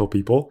technical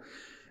people.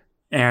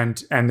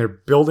 And they're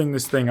building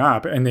this thing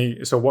up.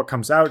 And so what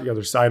comes out the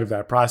other side of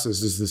that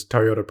process is this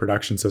Toyota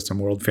production system,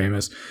 world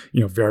famous,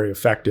 very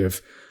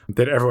effective.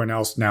 that everyone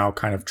else now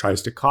kind of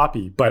tries to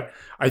copy. But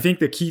I think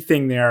the key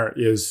thing there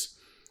is,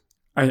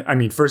 I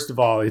mean, first of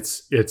all,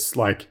 it's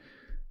like,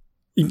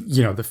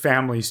 the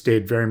family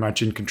stayed very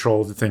much in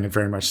control of the thing and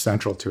very much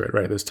central to it,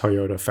 right? This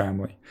Toyota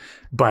family.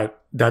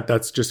 But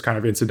that's just kind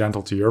of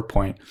incidental to your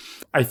point.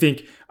 I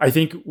think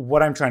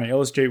what I'm trying to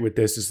illustrate with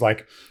this is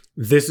like,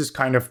 this is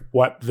kind of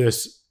what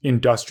this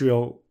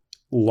industrial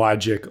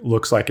logic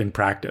looks like in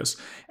practice.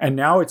 And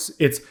now it's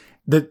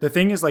the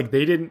thing is like,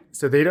 they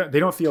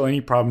don't feel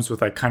any problems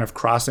with like kind of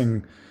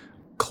crossing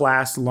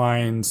class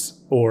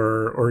lines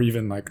or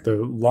even like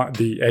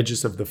the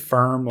edges of the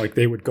firm. Like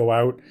they would go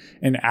out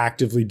and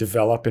actively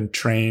develop and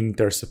train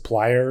their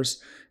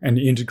suppliers and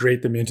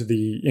integrate them into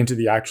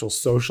the actual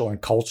social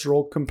and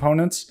cultural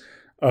components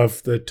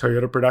of the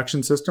Toyota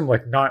production system.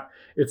 Like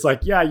it's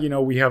like, yeah,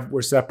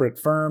 we're separate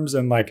firms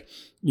and like,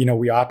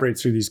 we operate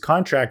through these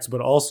contracts,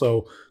 but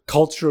also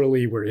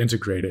culturally we're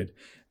integrated.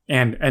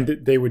 And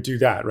they would do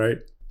that, right?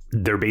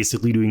 They're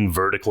basically doing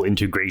vertical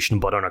integration,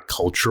 but on a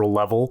cultural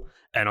level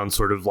and on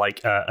sort of like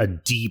a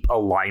deep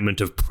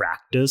alignment of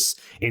practice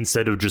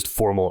instead of just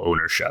formal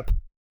ownership.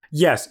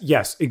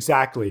 Yes,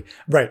 exactly.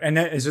 Right.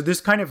 And so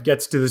this kind of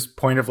gets to this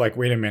point of like,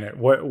 wait a minute,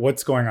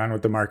 what's going on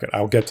with the market?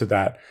 I'll get to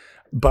that.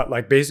 But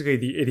like basically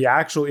the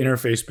actual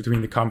interface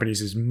between the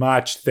companies is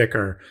much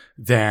thicker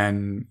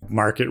than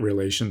market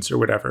relations or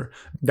whatever.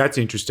 That's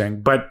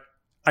interesting. But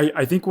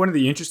I think one of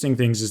the interesting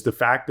things is the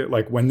fact that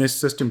like when this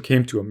system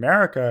came to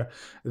America,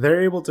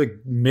 they're able to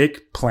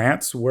make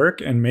plants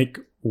work and make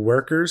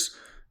workers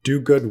do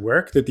good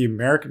work that the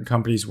American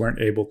companies weren't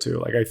able to.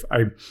 Like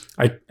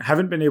I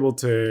haven't been able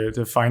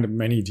to find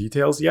many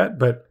details yet,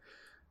 but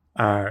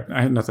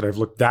not that I've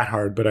looked that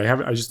hard, but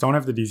I just don't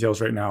have the details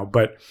right now.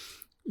 But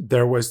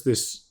there was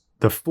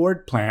the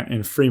Ford plant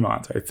in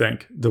Fremont, I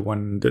think, the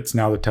one that's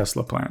now the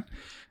Tesla plant.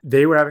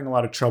 They were having a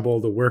lot of trouble.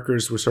 The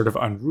workers were sort of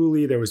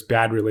unruly. There was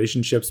bad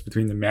relationships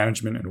between the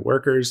management and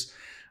workers.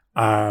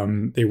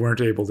 They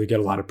weren't able to get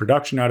a lot of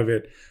production out of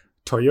it.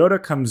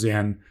 Toyota comes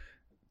in,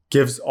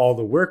 gives all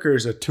the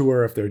workers a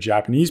tour of their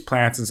Japanese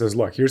plants and says,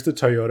 look, here's the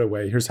Toyota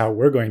way. Here's how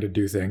we're going to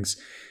do things.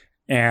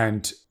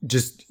 And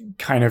just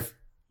kind of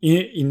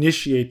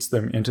initiates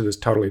them into this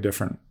totally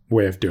different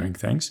way of doing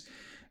things.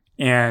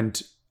 And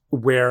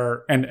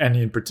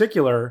in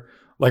particular,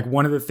 like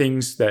one of the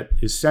things that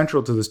is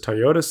central to this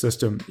Toyota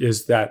system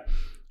is that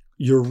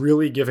you're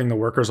really giving the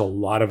workers a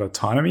lot of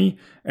autonomy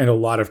and a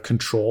lot of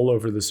control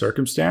over the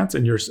circumstance.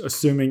 And you're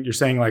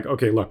saying like,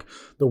 okay, look,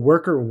 the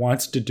worker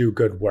wants to do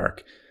good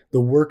work. The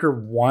worker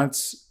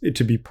wants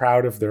to be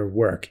proud of their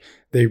work.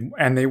 They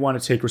want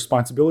to take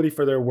responsibility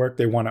for their work.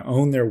 They want to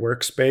own their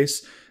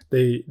workspace.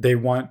 They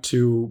want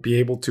to be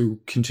able to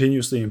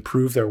continuously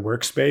improve their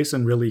workspace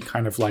and really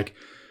kind of like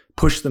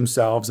push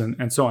themselves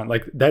and so on.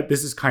 Like that,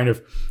 this is kind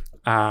of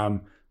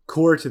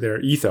core to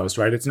their ethos,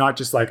 right? It's not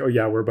just like, oh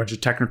yeah, we're a bunch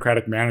of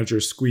technocratic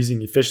managers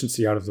squeezing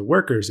efficiency out of the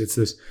workers. It's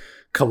this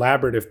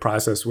collaborative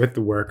process with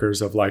the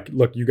workers of like,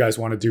 look, you guys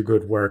want to do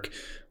good work.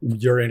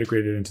 You're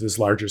integrated into this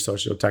larger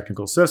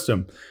socio-technical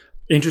system.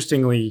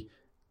 Interestingly,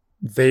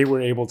 they were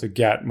able to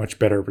get much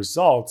better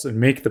results and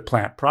make the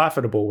plant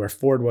profitable where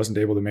Ford wasn't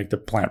able to make the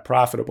plant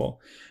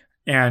profitable.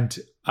 And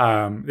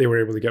they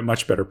were able to get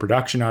much better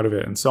production out of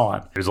it and so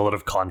on. There's a lot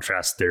of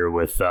contrast there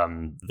with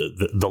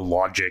the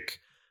logic,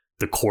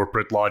 the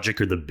corporate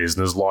logic or the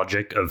business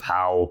logic of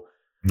how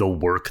the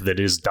work that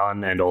is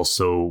done and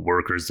also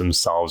workers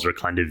themselves are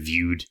kind of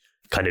viewed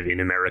kind of in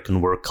American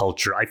work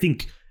culture. I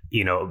think,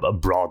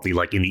 broadly,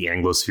 like in the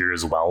Anglosphere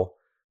as well.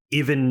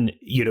 Even,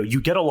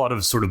 you get a lot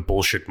of sort of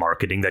bullshit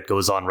marketing that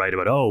goes on, right?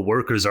 About, oh,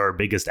 workers are our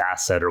biggest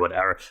asset or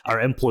whatever. Our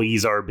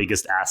employees are our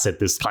biggest asset,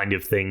 this kind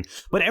of thing.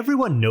 But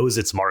everyone knows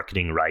it's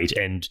marketing, right?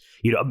 And,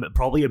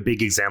 probably a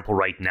big example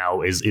right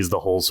now is the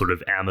whole sort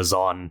of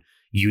Amazon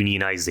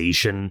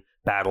unionization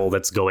battle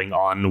that's going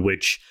on,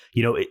 which,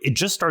 it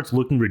just starts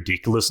looking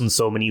ridiculous in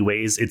so many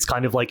ways. It's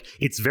kind of like,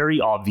 it's very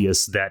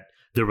obvious that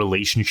the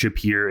relationship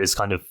here is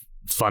kind of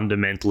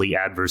fundamentally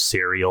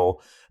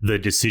adversarial. The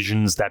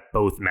decisions that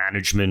both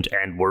management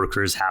and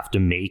workers have to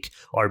make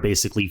are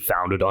basically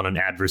founded on an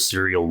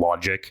adversarial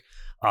logic.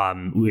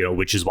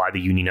 Which is why the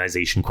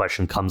unionization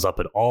question comes up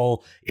at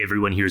all.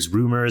 Everyone hears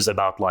rumors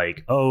about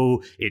like,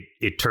 oh,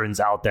 it turns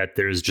out that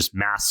there's just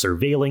mass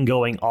surveilling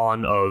going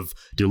on of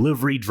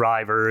delivery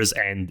drivers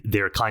and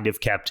they're kind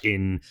of kept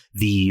in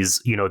these,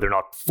 they're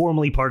not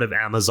formally part of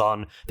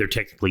Amazon. They're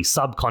technically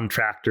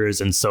subcontractors.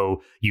 And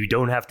so you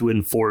don't have to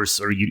enforce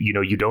or,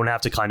 you don't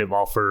have to kind of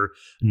offer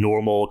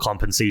normal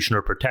compensation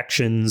or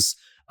protections.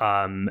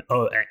 And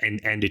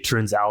it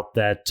turns out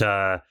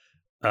that,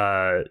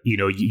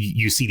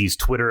 you see these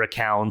Twitter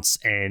accounts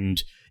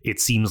and it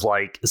seems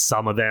like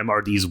some of them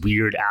are these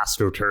weird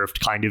astroturfed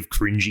kind of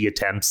cringy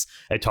attempts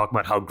at talking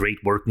about how great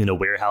working in a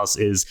warehouse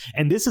is.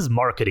 And this is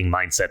marketing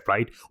mindset,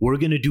 right? We're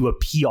going to do a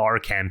PR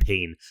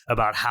campaign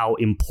about how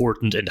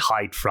important and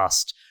high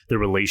trust the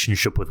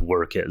relationship with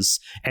work is.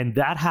 And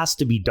that has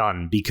to be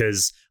done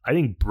because I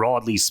think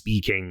broadly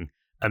speaking,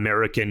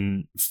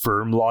 American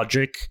firm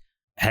logic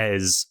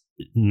has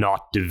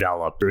not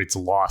developed or it's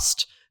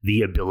lost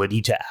the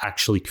ability to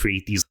actually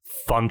create these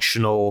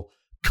functional,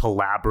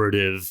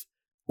 collaborative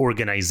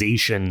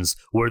organizations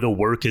where the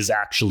work is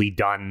actually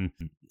done.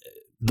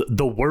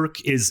 The work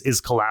is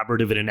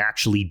collaborative in an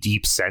actually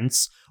deep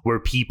sense, where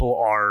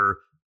people are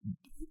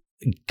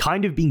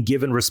kind of being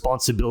given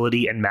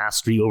responsibility and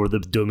mastery over the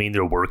domain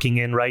they're working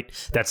in, right?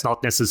 That's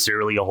not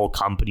necessarily a whole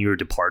company or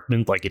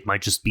department. Like, it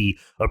might just be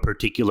a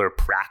particular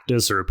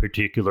practice or a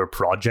particular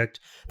project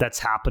that's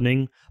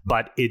happening.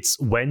 But it's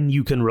when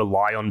you can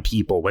rely on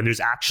people, when there's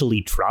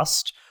actually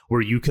trust,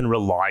 where you can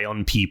rely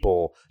on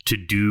people to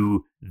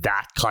do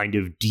that kind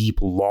of deep,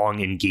 long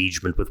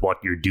engagement with what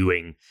you're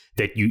doing,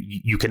 that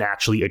you can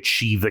actually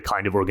achieve the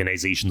kind of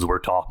organizations we're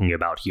talking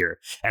about here.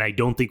 And I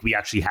don't think we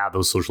actually have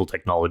those social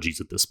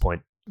technologies at this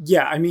point.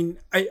 Yeah, I mean,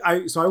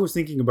 so I was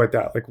thinking about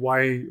that. Like,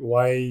 why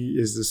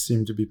is this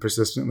seem to be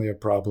persistently a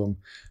problem?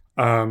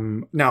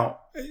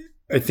 Now,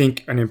 I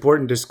think an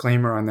important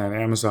disclaimer on that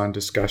Amazon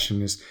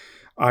discussion is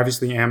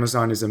obviously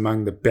Amazon is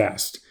among the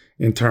best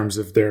in terms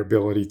of their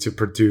ability to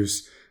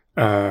produce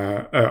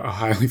a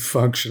highly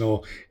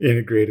functional,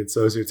 integrated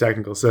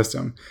socio-technical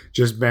system,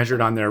 just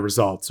measured on their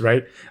results,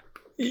 right?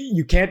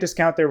 You can't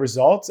discount their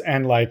results,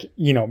 and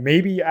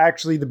maybe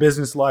actually the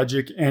business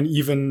logic and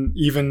even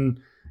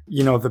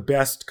the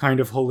best kind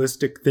of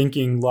holistic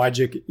thinking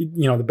logic,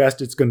 the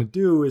best it's going to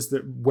do is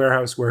that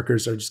warehouse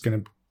workers are just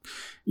going to,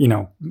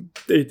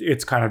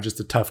 it's kind of just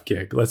a tough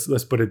gig.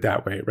 Let's put it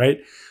that way, right?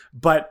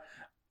 But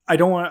I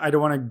don't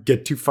want to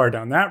get too far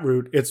down that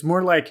route. It's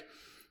more like,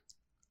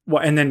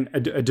 well, and then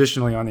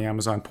additionally on the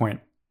Amazon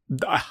point,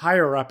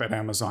 higher up at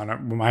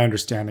Amazon, my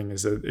understanding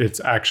is that it's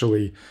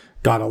actually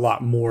got a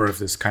lot more of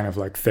this kind of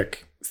like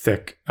thick,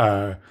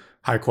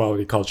 high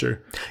quality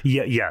culture.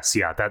 Yes,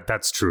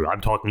 that's true.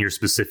 I'm talking here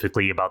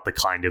specifically about the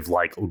kind of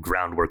like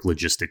groundwork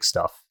logistics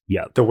stuff.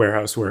 Yeah, the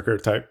warehouse worker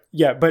type.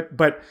 Yeah,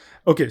 but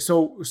okay.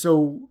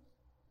 So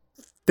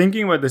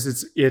thinking about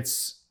this,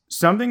 it's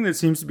something that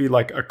seems to be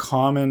like a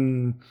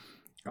common,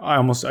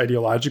 almost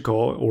ideological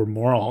or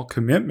moral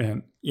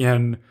commitment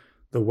in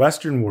the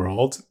Western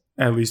world,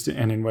 at least,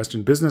 and in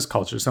Western business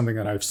culture. Something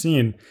that I've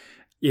seen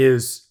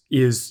is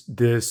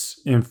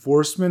this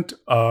enforcement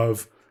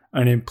of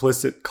an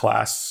implicit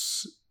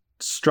class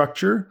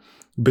structure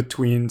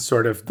between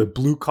sort of the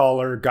blue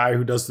collar guy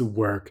who does the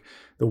work,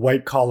 the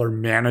white collar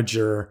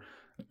manager,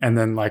 and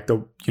then like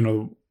the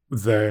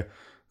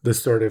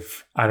sort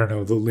of, I don't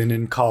know, the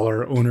linen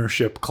collar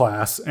ownership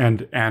class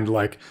and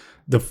like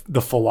the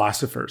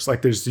philosophers.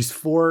 Like, there's these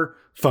four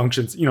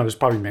functions, there's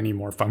probably many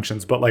more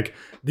functions, but like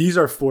these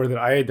are four that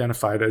I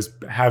identified as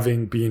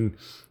having been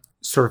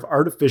sort of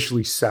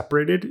artificially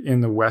separated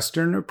in the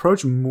Western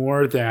approach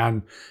more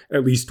than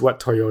at least what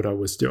Toyota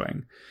was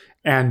doing.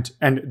 And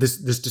this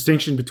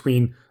distinction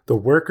between the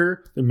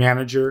worker, the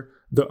manager,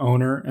 the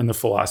owner, and the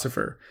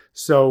philosopher.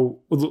 So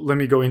let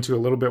me go into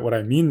a little bit what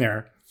I mean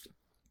there.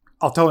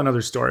 I'll tell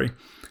another story.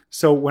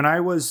 So when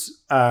I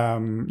was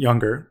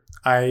younger,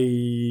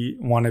 I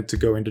wanted to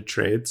go into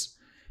trades,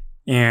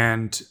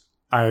 and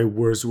I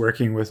was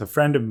working with a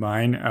friend of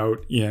mine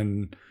out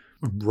in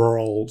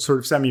rural, sort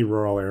of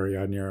semi-rural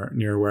area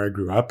near where I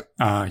grew up.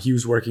 He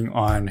was working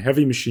on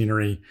heavy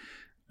machinery.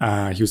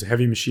 He was a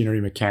heavy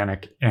machinery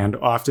mechanic, and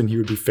often he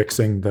would be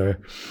fixing the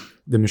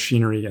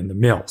machinery and the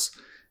mills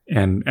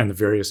and the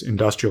various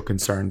industrial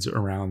concerns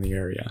around the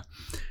area.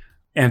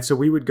 And so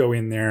we would go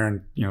in there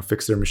and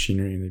fix their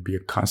machinery, and they'd be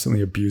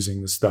constantly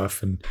abusing the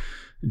stuff and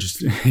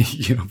just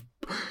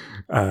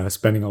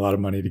spending a lot of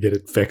money to get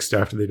it fixed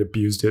after they'd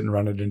abused it and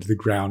run it into the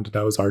ground.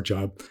 That was our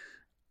job.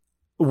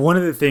 One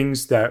of the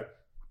things that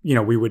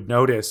we would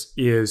notice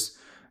is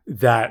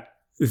that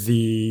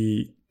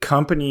the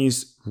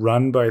companies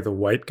run by the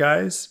white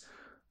guys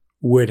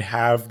would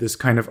have this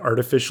kind of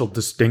artificial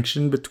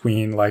distinction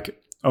between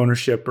like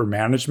ownership or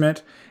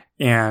management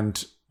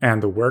and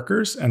the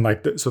workers. And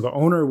so the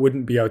owner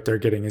wouldn't be out there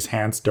getting his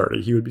hands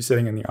dirty. He would be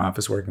sitting in the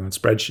office working on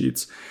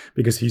spreadsheets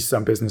because he's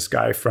some business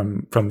guy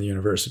from the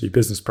university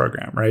business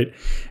program, right?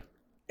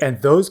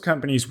 And those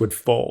companies would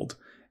fold.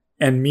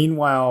 And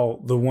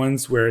meanwhile, the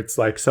ones where it's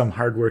like some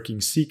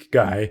hardworking Sikh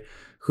guy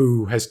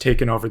who has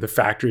taken over the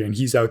factory and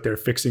he's out there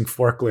fixing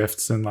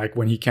forklifts, and like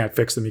when he can't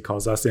fix them, he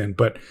calls us in.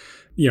 But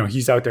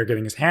he's out there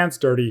getting his hands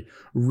dirty,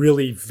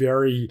 really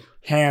very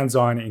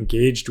hands-on,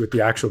 engaged with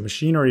the actual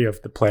machinery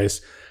of the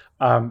place.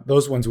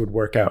 Those ones would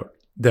work out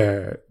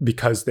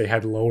because they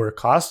had lower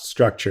cost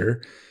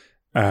structure,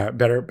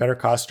 better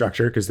cost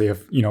structure because they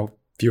have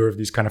fewer of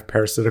these kind of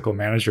parasitical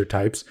manager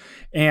types,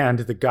 and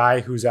the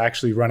guy who's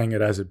actually running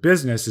it as a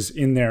business is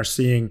in there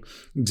seeing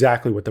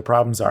exactly what the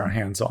problems are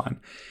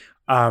hands-on.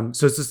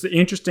 So it's this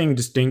interesting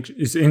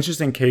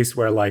case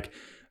where looking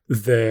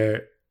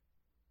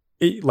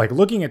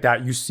at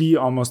that, you see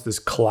almost this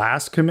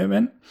class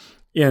commitment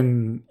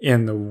in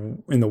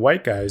the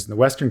white guys in the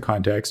Western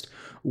context,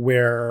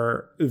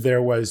 where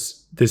there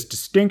was this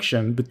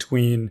distinction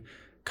between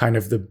kind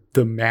of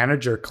the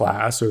manager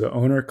class or the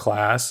owner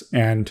class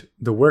and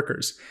the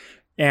workers,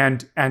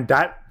 and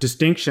that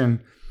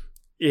distinction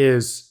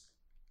is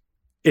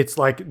it's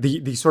like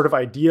the sort of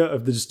idea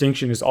of the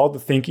distinction is all the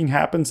thinking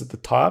happens at the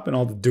top and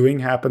all the doing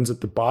happens at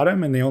the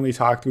bottom, and they only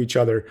talk to each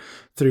other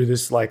through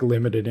this like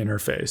limited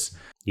interface.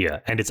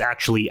 Yeah, and it's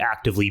actually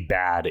actively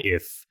bad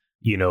if,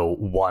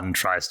 one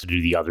tries to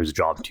do the other's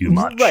job too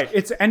much. Right.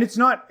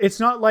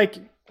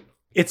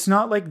 It's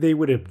not like they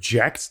would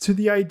object to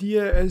the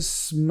idea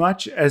as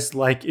much as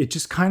like it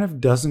just kind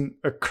of doesn't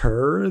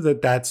occur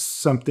that that's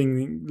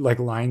something like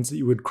lines that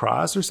you would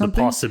cross or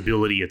something. The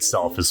possibility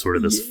itself is sort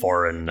of this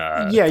foreign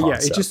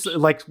concept. It just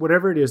like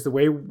whatever it is, the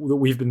way that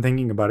we've been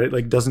thinking about it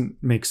like doesn't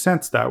make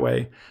sense that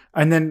way.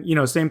 And then,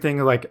 same thing,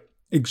 like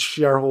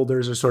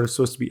shareholders are sort of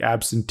supposed to be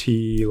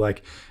absentee,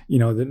 like,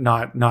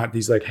 not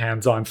these like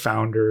hands-on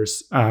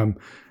founders. And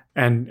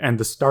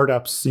the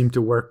startups seem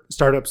to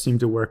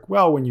work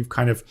well when you've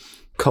kind of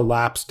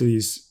collapsed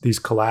these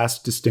class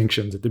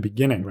distinctions at the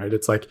beginning, right?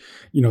 It's like,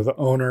 the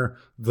owner,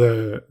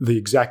 the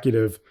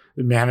executive,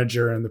 the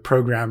manager, and the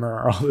programmer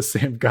are all the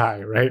same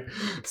guy, right?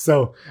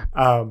 So,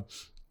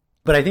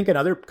 but I think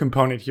another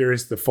component here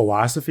is the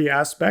philosophy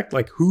aspect,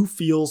 like who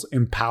feels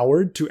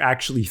empowered to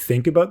actually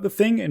think about the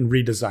thing and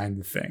redesign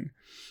the thing,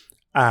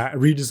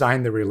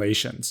 redesign the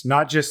relations,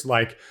 not just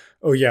like,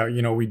 oh yeah,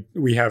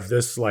 we have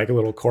this like a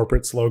little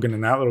corporate slogan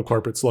and that little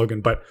corporate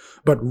slogan, but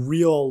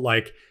real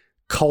like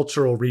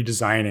cultural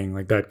redesigning,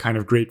 like that kind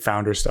of great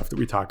founder stuff that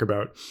we talk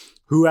about.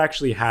 Who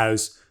actually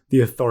has the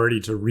authority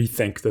to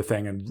rethink the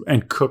thing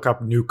and cook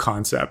up new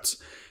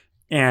concepts?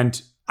 And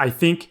I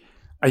think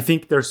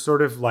there's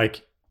sort of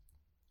like,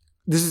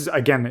 this is,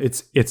 again,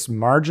 it's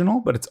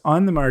marginal, but it's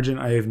on the margin.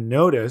 I have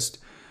noticed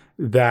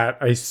that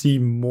I see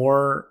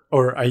more,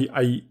 or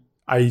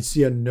I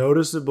see a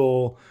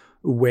noticeable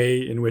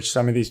way in which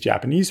some of these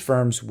Japanese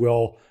firms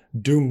will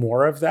do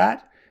more of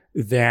that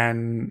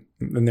than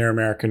their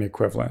American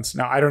equivalents.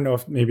 Now, I don't know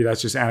if maybe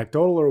that's just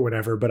anecdotal or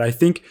whatever, but I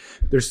think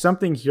there's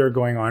something here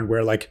going on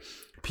where like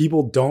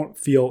people don't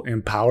feel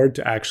empowered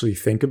to actually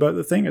think about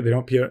the thing, or they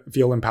don't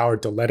feel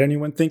empowered to let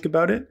anyone think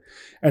about it.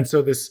 And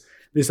so this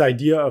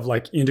idea of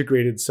like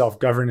integrated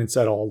self-governance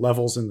at all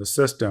levels in the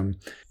system,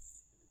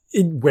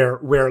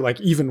 where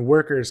like even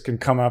workers can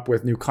come up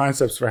with new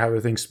concepts for how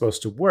the thing's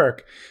supposed to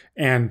work,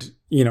 and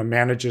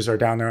managers are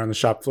down there on the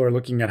shop floor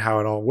looking at how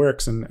it all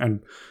works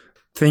and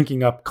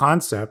thinking up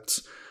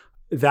concepts,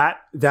 that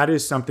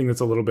is something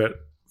that's a little bit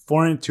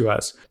foreign to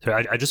us. So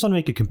I just want to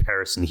make a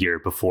comparison here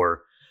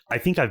before. I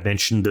think I've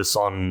mentioned this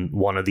on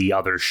one of the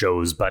other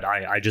shows, but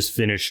I just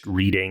finished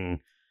reading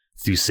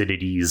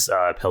Thucydides'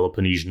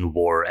 Peloponnesian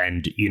War,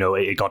 and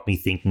it got me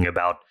thinking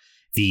about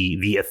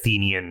the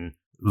Athenian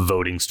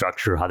voting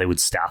structure, how they would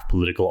staff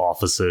political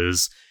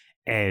offices,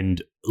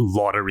 and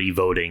lottery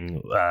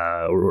voting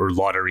or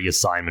lottery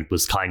assignment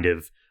was kind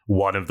of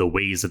one of the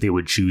ways that they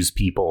would choose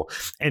people.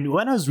 And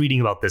when I was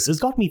reading about this, it's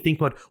got me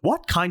thinking about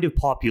what kind of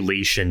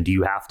population do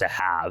you have to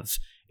have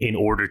in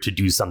order to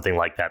do something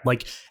like that?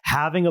 Like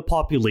having a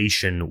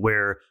population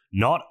where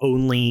not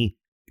only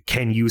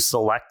can you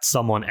select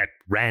someone at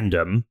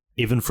random,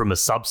 even from a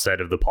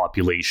subset of the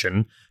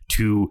population,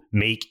 to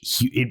make,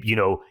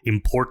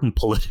 important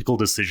political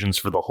decisions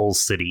for the whole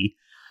city,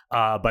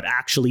 but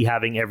actually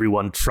having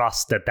everyone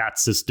trust that that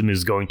system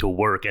is going to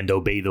work and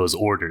obey those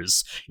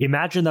orders.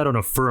 Imagine that on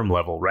a firm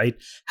level, right?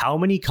 How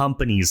many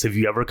companies have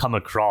you ever come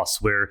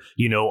across where,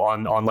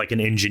 on like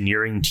an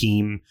engineering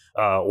team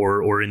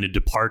or in a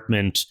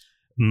department,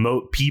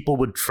 people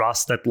would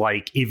trust that,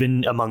 like,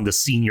 even among the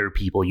senior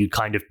people, you'd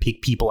kind of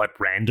pick people at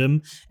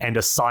random and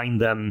assign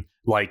them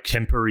like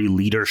temporary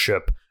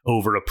leadership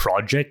over a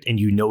project, and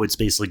it's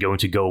basically going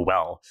to go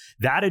well.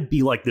 That'd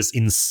be like this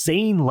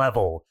insane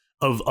level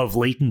of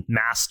latent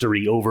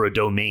mastery over a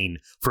domain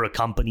for a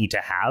company to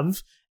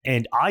have.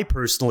 And I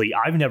personally,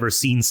 I've never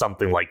seen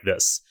something like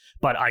this,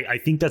 but I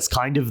think that's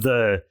kind of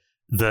the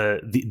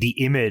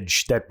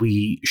image that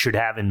we should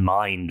have in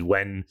mind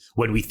when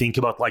we think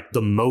about like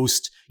the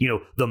most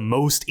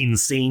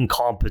insane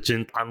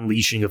competent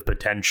unleashing of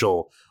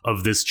potential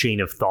of this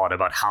chain of thought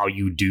about how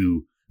you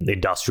do the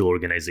industrial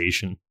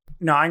organization.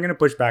 No, I'm going to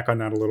push back on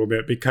that a little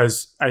bit,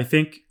 because I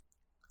think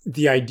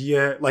the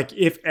idea, like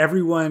if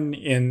everyone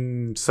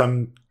in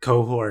some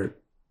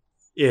cohort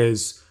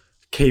is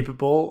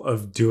capable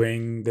of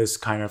doing this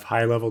kind of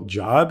high level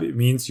job, it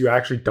means you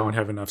actually don't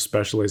have enough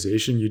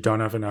specialization. You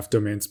don't have enough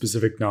domain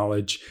specific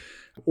knowledge,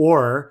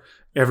 or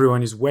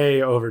everyone is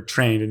way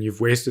overtrained and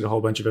you've wasted a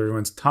whole bunch of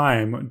everyone's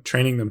time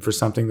training them for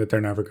something that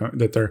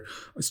they're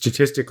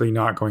statistically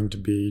not going to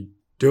be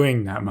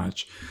doing that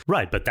much.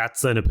 Right, but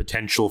that's then a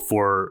potential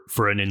for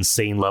an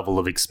insane level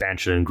of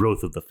expansion and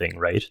growth of the thing,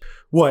 right?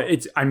 Well,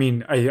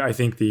 I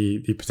think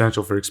the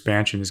potential for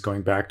expansion is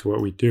going back to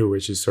what we do,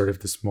 which is sort of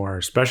this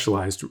more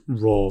specialized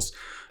roles.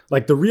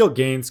 Like the real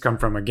gains come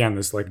from, again,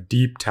 this like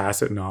deep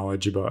tacit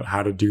knowledge about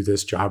how to do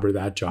this job or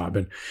that job.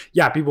 And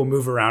yeah, people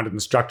move around in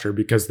the structure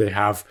because they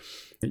have,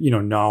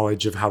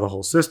 knowledge of how the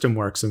whole system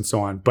works and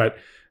so on. But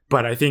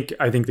I think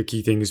the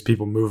key thing is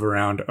people move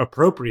around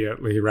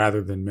appropriately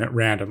rather than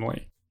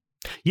randomly.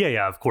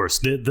 Yeah, of course.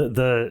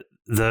 The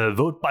the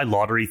vote by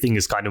lottery thing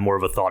is kind of more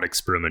of a thought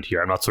experiment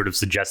here. I'm not sort of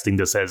suggesting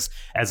this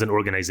as an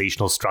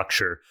organizational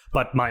structure,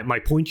 but my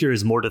point here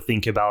is more to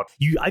think about.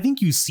 I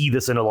think you see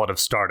this in a lot of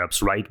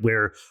startups, right?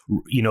 Where,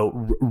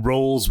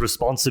 roles,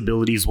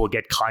 responsibilities will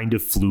get kind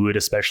of fluid,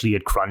 especially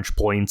at crunch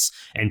points,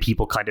 and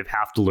people kind of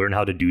have to learn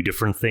how to do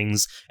different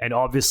things. And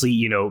obviously,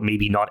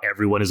 maybe not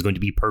everyone is going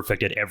to be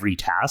perfect at every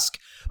task,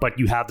 but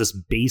you have this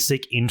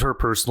basic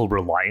interpersonal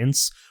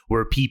reliance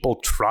where people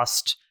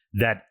trust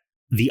that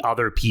the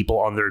other people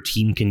on their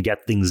team can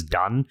get things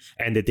done,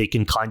 and that they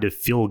can kind of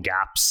fill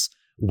gaps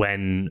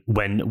when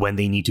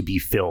they need to be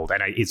filled.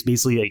 And it's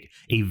basically like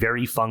a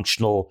very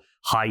functional,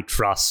 high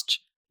trust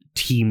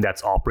team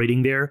that's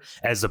operating there,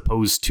 as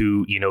opposed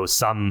to,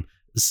 some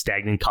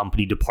stagnant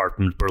company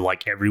department where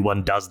like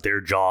everyone does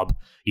their job,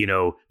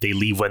 they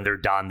leave when they're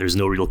done. There's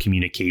no real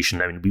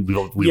communication. I mean, we've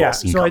all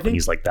seen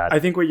companies like that. I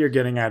think what you're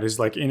getting at is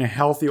like in a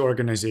healthy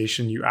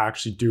organization, you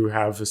actually do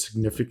have a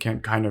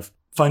significant kind of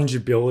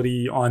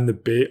fungibility on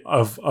the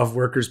of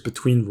workers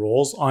between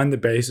roles on the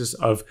basis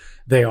of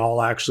they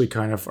all actually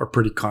kind of are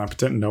pretty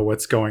competent and know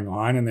what's going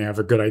on, and they have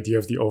a good idea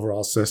of the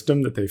overall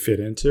system that they fit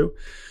into.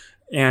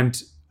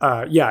 And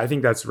I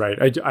think that's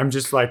right. I'm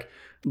just like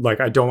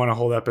I don't want to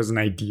hold up as an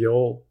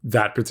ideal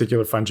that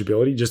particular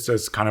fungibility, just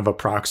as kind of a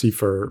proxy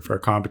for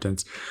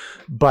competence.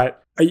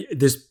 But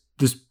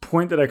this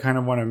point that I kind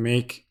of want to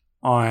make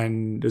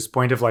on this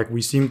point of like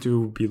we seem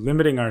to be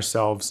limiting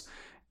ourselves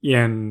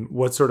in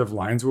what sort of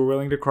lines we're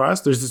willing to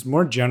cross. There's this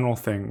more general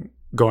thing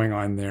going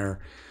on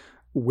there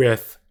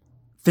with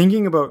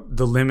thinking about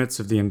the limits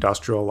of the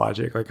industrial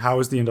logic. Like, how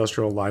is the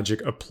industrial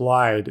logic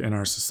applied in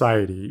our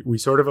society? We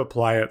sort of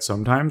apply it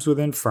sometimes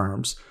within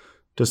firms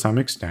to some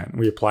extent.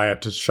 We apply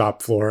it to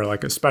shop floor,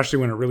 like especially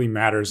when it really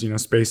matters.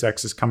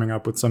 SpaceX is coming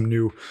up with some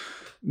new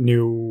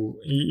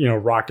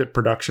rocket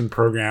production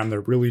program.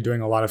 They're really doing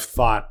a lot of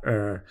thought,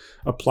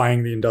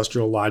 applying the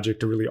industrial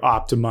logic to really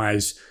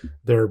optimize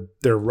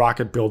their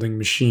rocket building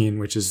machine,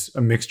 which is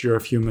a mixture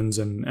of humans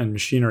and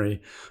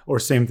machinery. Or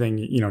same thing,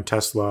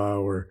 Tesla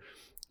or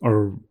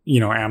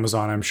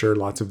Amazon. I'm sure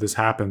lots of this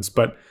happens,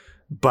 but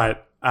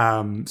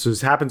so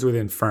this happens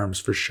within firms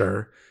for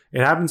sure.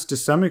 It happens to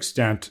some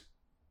extent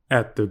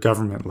at the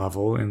government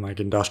level in like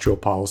industrial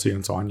policy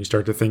and so on. You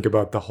start to think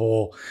about the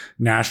whole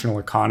national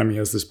economy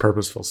as this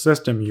purposeful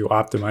system. You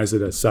optimize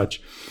it as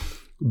such.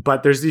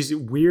 But there's these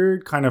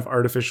weird kind of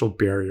artificial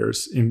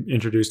barriers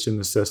introduced in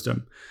the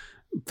system.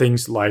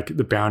 Things like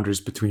the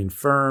boundaries between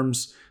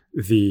firms,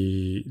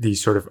 the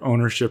sort of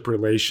ownership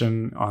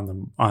relation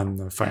on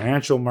the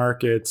financial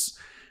markets,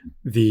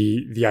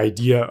 the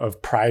idea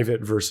of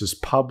private versus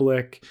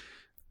public,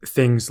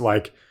 things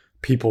like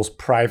people's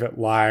private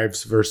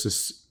lives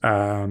versus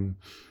their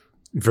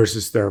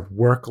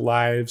work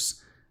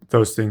lives.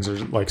 Those things are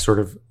like sort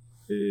of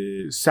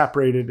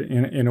separated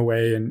in a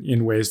way, and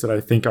in ways that I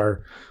think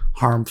are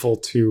harmful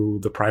to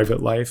the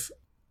private life,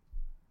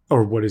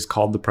 or what is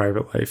called the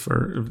private life,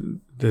 or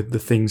the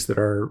things that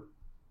are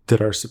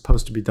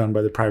supposed to be done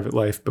by the private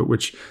life, but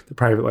which the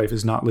private life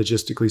is not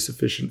logistically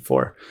sufficient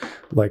for,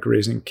 like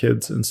raising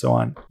kids and so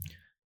on.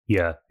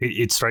 Yeah,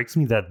 it strikes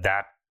me that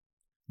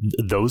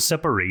those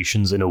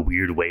separations in a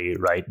weird way,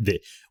 right?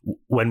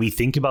 When we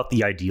think about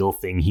the ideal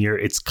thing here,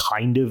 it's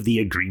kind of the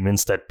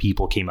agreements that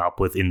people came up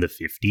with in the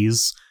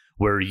 50s,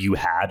 where you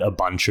had a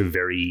bunch of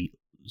very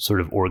sort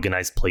of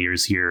organized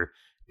players here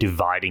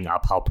dividing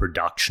up how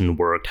production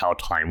worked, how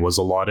time was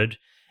allotted.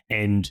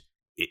 And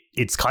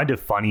it's kind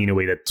of funny in a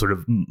way that sort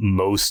of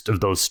most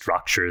of those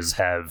structures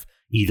have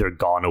either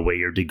gone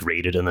away or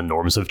degraded and the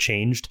norms have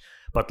changed.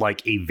 But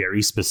like a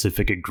very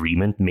specific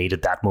agreement made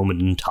at that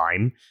moment in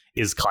time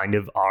is kind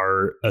of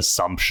our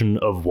assumption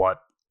of what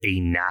a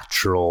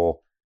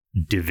natural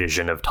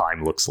division of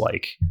time looks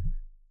like.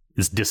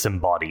 Is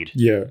disembodied.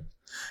 Yeah.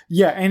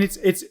 And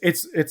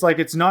it's like,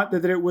 it's not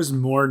that it was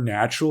more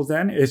natural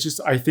then. It's just,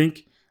 I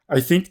think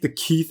the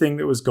key thing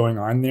that was going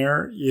on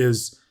there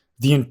is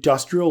the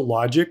industrial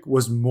logic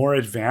was more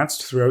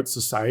advanced throughout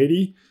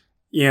society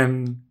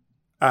in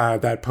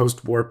that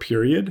post-war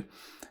period,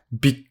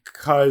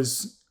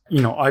 because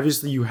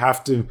obviously you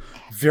have to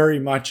very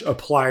much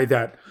apply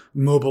that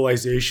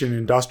mobilization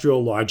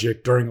industrial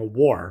logic during a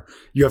war.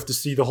 You have to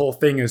see the whole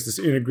thing as this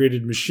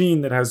integrated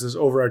machine that has this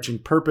overarching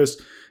purpose.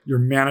 You're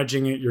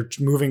managing it, you're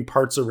moving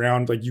parts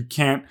around. Like you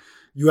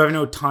have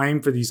no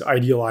time for these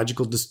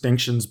ideological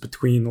distinctions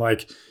between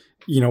like,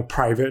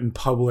 private and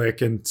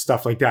public and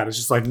stuff like that. It's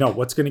just like, no,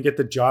 what's going to get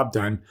the job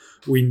done?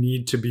 We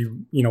need to be,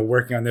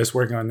 working on this,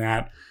 working on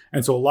that.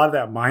 And so a lot of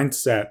that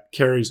mindset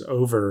carries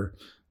over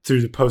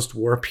through the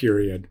post-war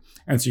period.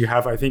 And so you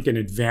have, I think, an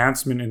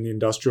advancement in the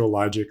industrial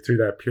logic through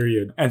that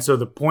period. And so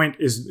the point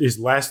is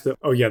less that,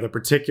 the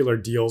particular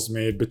deals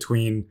made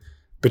between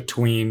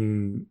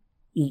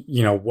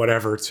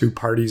whatever two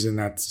parties in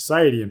that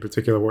society. In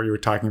particular, what you were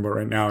talking about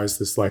right now is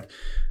this like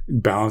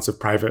balance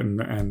of private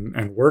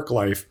and work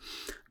life.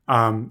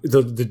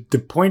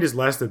 The point is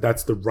less that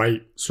that's the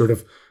right sort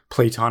of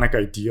Platonic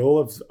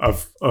ideal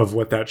of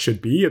what that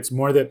should be. It's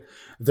more that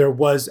there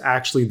was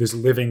actually this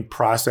living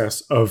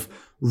process of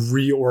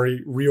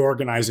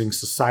reorganizing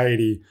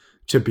society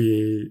to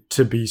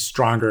be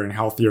stronger and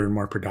healthier and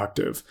more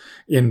productive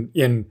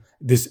in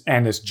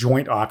this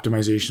joint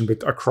optimization,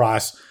 but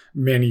across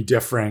many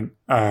different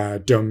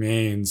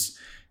domains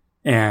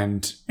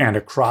and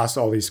across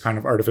all these kind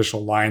of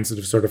artificial lines that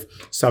have sort of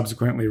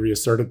subsequently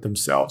reasserted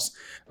themselves.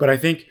 But I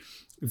think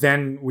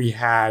then we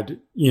had,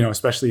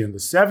 especially in the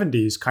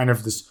 70s, kind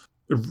of this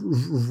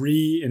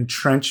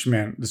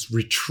re-entrenchment, this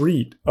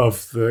retreat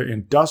of the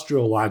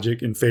industrial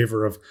logic in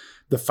favor of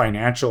the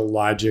financial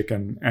logic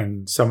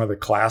and some of the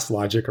class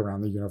logic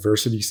around the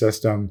university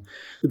system.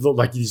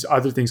 Like these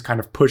other things kind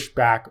of pushed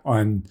back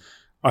on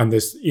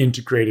this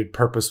integrated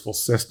purposeful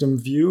system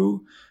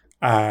view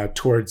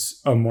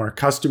towards a more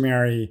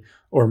customary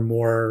or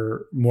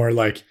more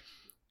like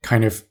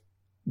kind of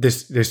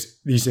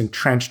these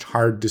entrenched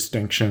hard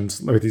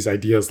distinctions with these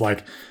ideas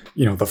like,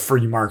 the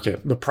free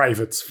market, the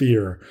private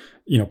sphere,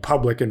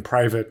 public and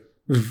private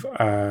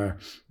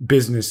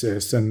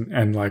businesses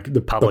and like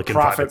the public the and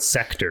private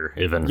sector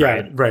even.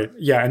 Right.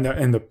 Yeah.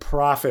 And the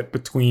profit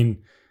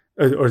between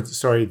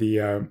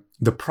the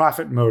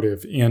profit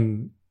motive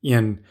in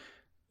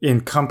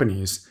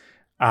companies.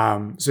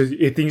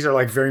 Things are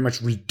like very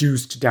much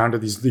reduced down to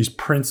these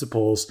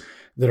principles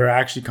that are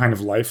actually kind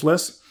of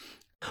lifeless.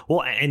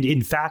 Well, and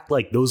in fact,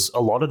 like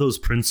a lot of those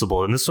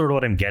principles, and this is sort of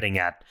what I'm getting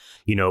at,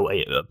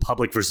 a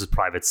public versus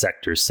private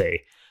sector,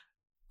 say,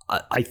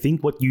 I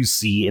think what you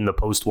see in the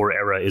post-war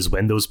era is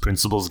when those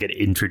principles get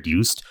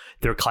introduced,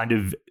 they're kind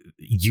of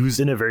used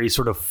in a very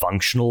sort of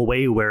functional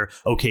way where,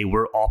 okay,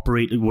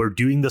 we're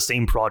doing the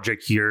same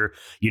project here.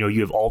 You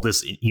have all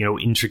this,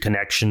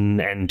 interconnection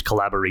and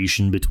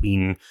collaboration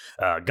between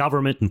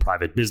government and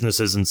private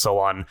businesses and so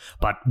on.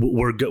 But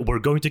we're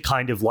going to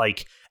kind of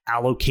like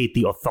allocate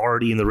the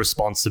authority and the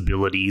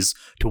responsibilities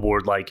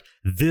toward like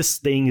this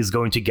thing is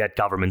going to get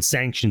government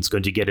sanction, it's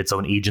going to get its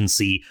own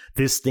agency.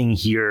 This thing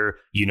here,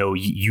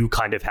 you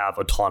kind of have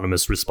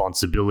autonomous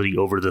responsibility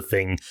over the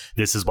thing.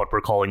 This is what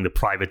we're calling the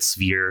private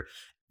sphere.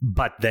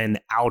 But then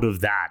out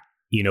of that,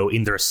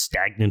 in their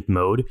stagnant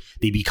mode,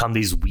 they become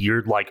these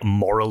weird, like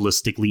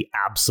moralistically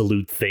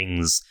absolute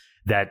things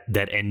that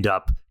end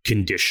up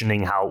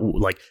conditioning how,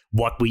 like,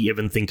 what we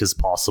even think is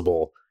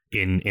possible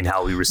in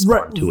how we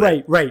respond to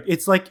it. Right.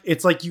 It's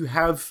like you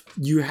have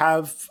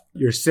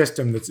your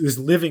system, that's this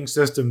living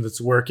system that's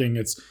working,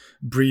 it's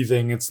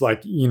breathing. It's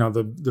like,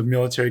 the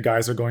military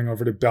guys are going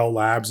over to Bell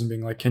Labs and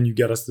being like, can you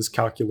get us this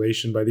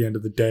calculation by the end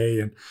of the day?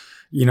 And,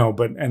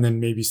 and then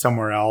maybe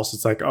somewhere else,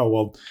 it's like, oh,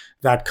 well,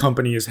 that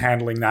company is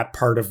handling that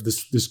part of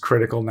this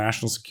critical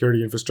national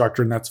security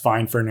infrastructure, and that's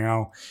fine for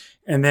now.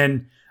 And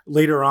then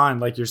later on,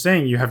 like you're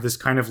saying, you have this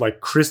kind of like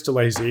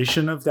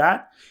crystallization of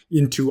that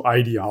into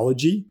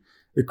ideology.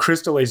 The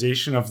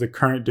crystallization of the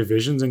current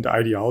divisions into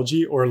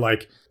ideology, or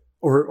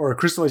a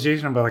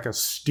crystallization of like a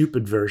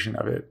stupid version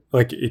of it.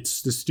 Like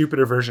it's the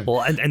stupider version.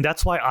 Well, and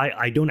that's why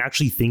I don't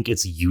actually think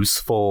it's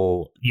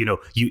useful.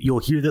 You'll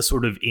hear this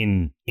sort of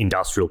in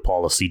industrial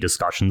policy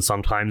discussions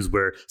sometimes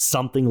where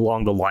something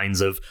along the lines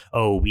of,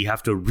 oh, we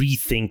have to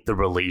rethink the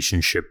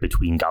relationship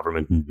between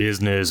government and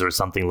business or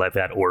something like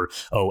that. Or,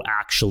 oh,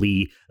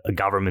 actually a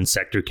government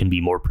sector can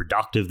be more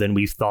productive than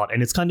we've thought.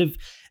 And it's kind of,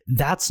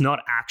 that's not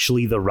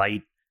actually the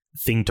right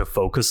thing to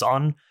focus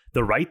on.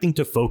 The right thing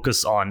to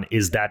focus on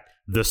is that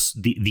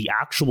the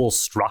actual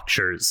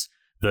structures,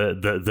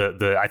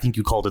 the I think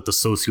you called it the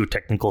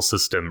socio-technical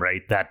system,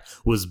 right, that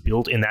was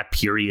built in that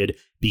period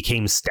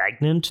became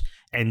stagnant.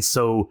 And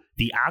so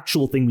the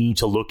actual thing we need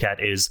to look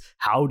at is,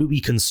 how do we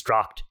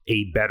construct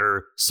a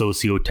better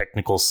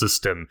socio-technical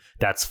system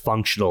that's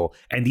functional?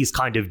 And these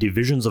kind of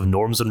divisions of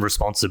norms and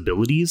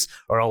responsibilities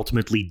are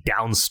ultimately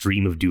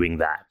downstream of doing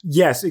that.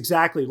 Yes,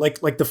 exactly. Like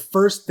the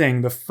first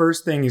thing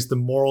is the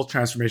moral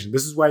transformation.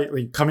 This is why,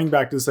 like, coming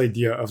back to this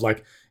idea of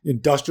like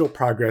industrial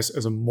progress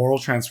as a moral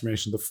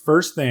transformation, the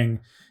first thing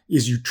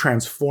is you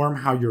transform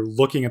how you're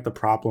looking at the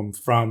problem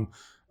from,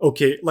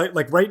 okay,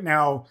 like right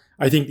now,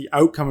 I think the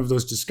outcome of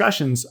those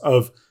discussions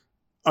of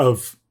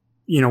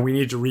we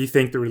need to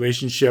rethink the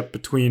relationship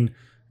between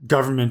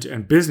government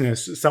and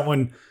business.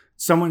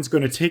 Someone's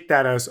going to take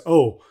that as,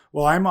 oh,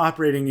 well, I'm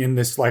operating in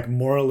this like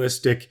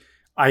moralistic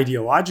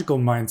ideological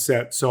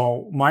mindset.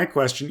 So my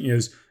question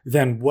is,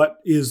 then what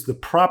is the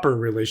proper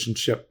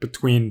relationship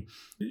between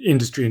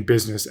industry and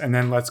business? And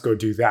then let's go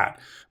do that.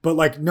 But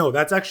like, no,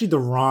 that's actually the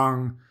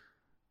wrong.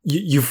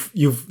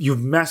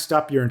 You've messed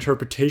up your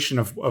interpretation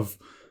of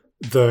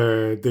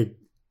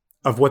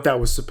what that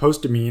was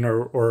supposed to mean,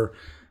 or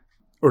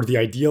the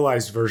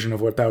idealized version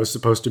of what that was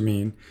supposed to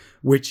mean,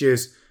 which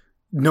is,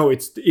 no,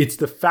 it's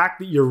the fact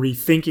that you're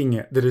rethinking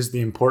it that is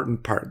the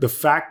important part. The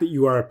fact that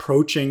you are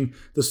approaching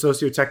the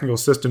socio-technical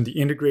system, the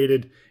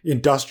integrated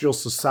industrial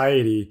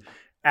society,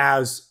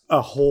 as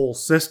a whole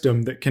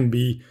system that can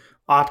be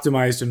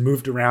optimized and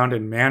moved around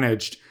and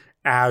managed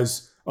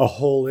as a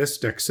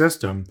holistic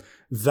system.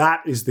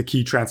 That is the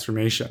key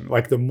transformation.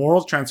 Like the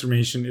moral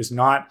transformation is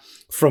not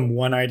from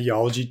one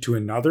ideology to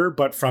another,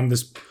 but from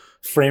this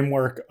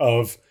framework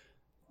of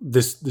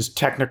this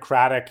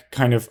technocratic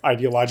kind of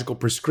ideological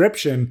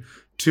prescription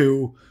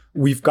to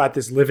we've got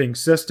this living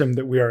system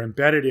that we are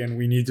embedded in.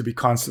 We need to be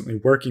constantly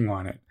working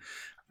on it.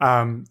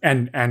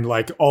 And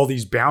like all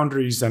these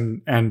boundaries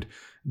and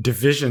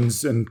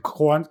divisions and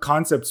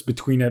concepts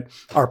between it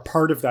are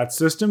part of that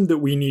system that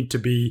we need to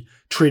be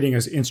treating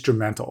as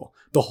instrumental.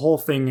 The whole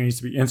thing needs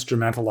to be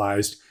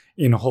instrumentalized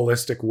in a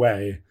holistic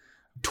way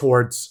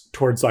towards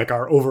like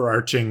our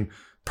overarching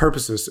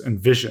purposes and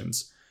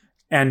visions.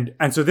 And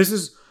so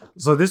this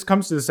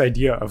comes to this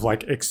idea of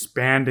like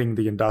expanding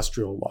the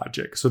industrial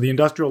logic. So the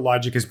industrial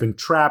logic has been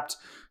trapped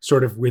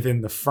sort of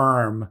within the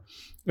firm.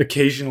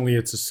 Occasionally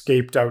it's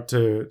escaped out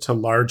to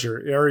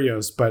larger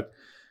areas, but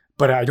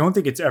I don't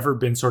think it's ever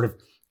been sort of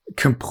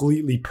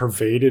completely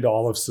pervaded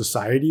all of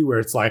society, where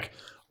it's like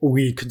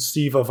we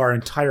conceive of our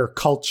entire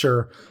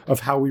culture, of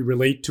how we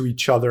relate to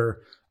each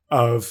other,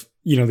 of,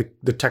 you know,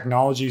 the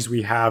technologies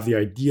we have, the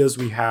ideas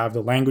we have,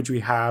 the language we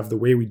have, the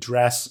way we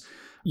dress,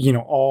 you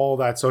know, all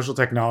that social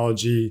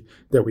technology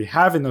that we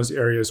have in those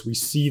areas. We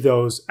see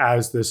those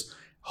as this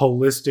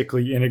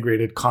holistically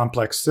integrated,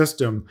 complex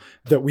system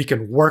that we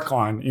can work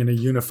on in a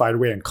unified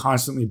way and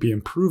constantly be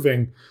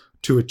improving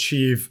to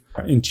achieve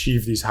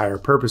these higher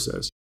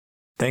purposes.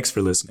 Thanks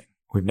for listening.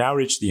 We've now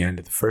reached the end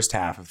of the first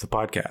half of the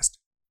podcast.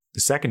 The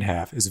second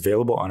half is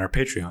available on our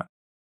Patreon.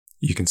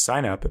 You can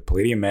sign up at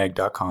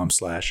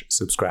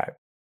palladiummag.com/subscribe.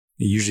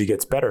 It usually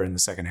gets better in the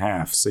second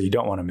half, so you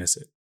don't want to miss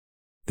it.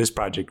 This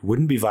project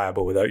wouldn't be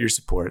viable without your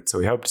support, so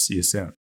we hope to see you soon.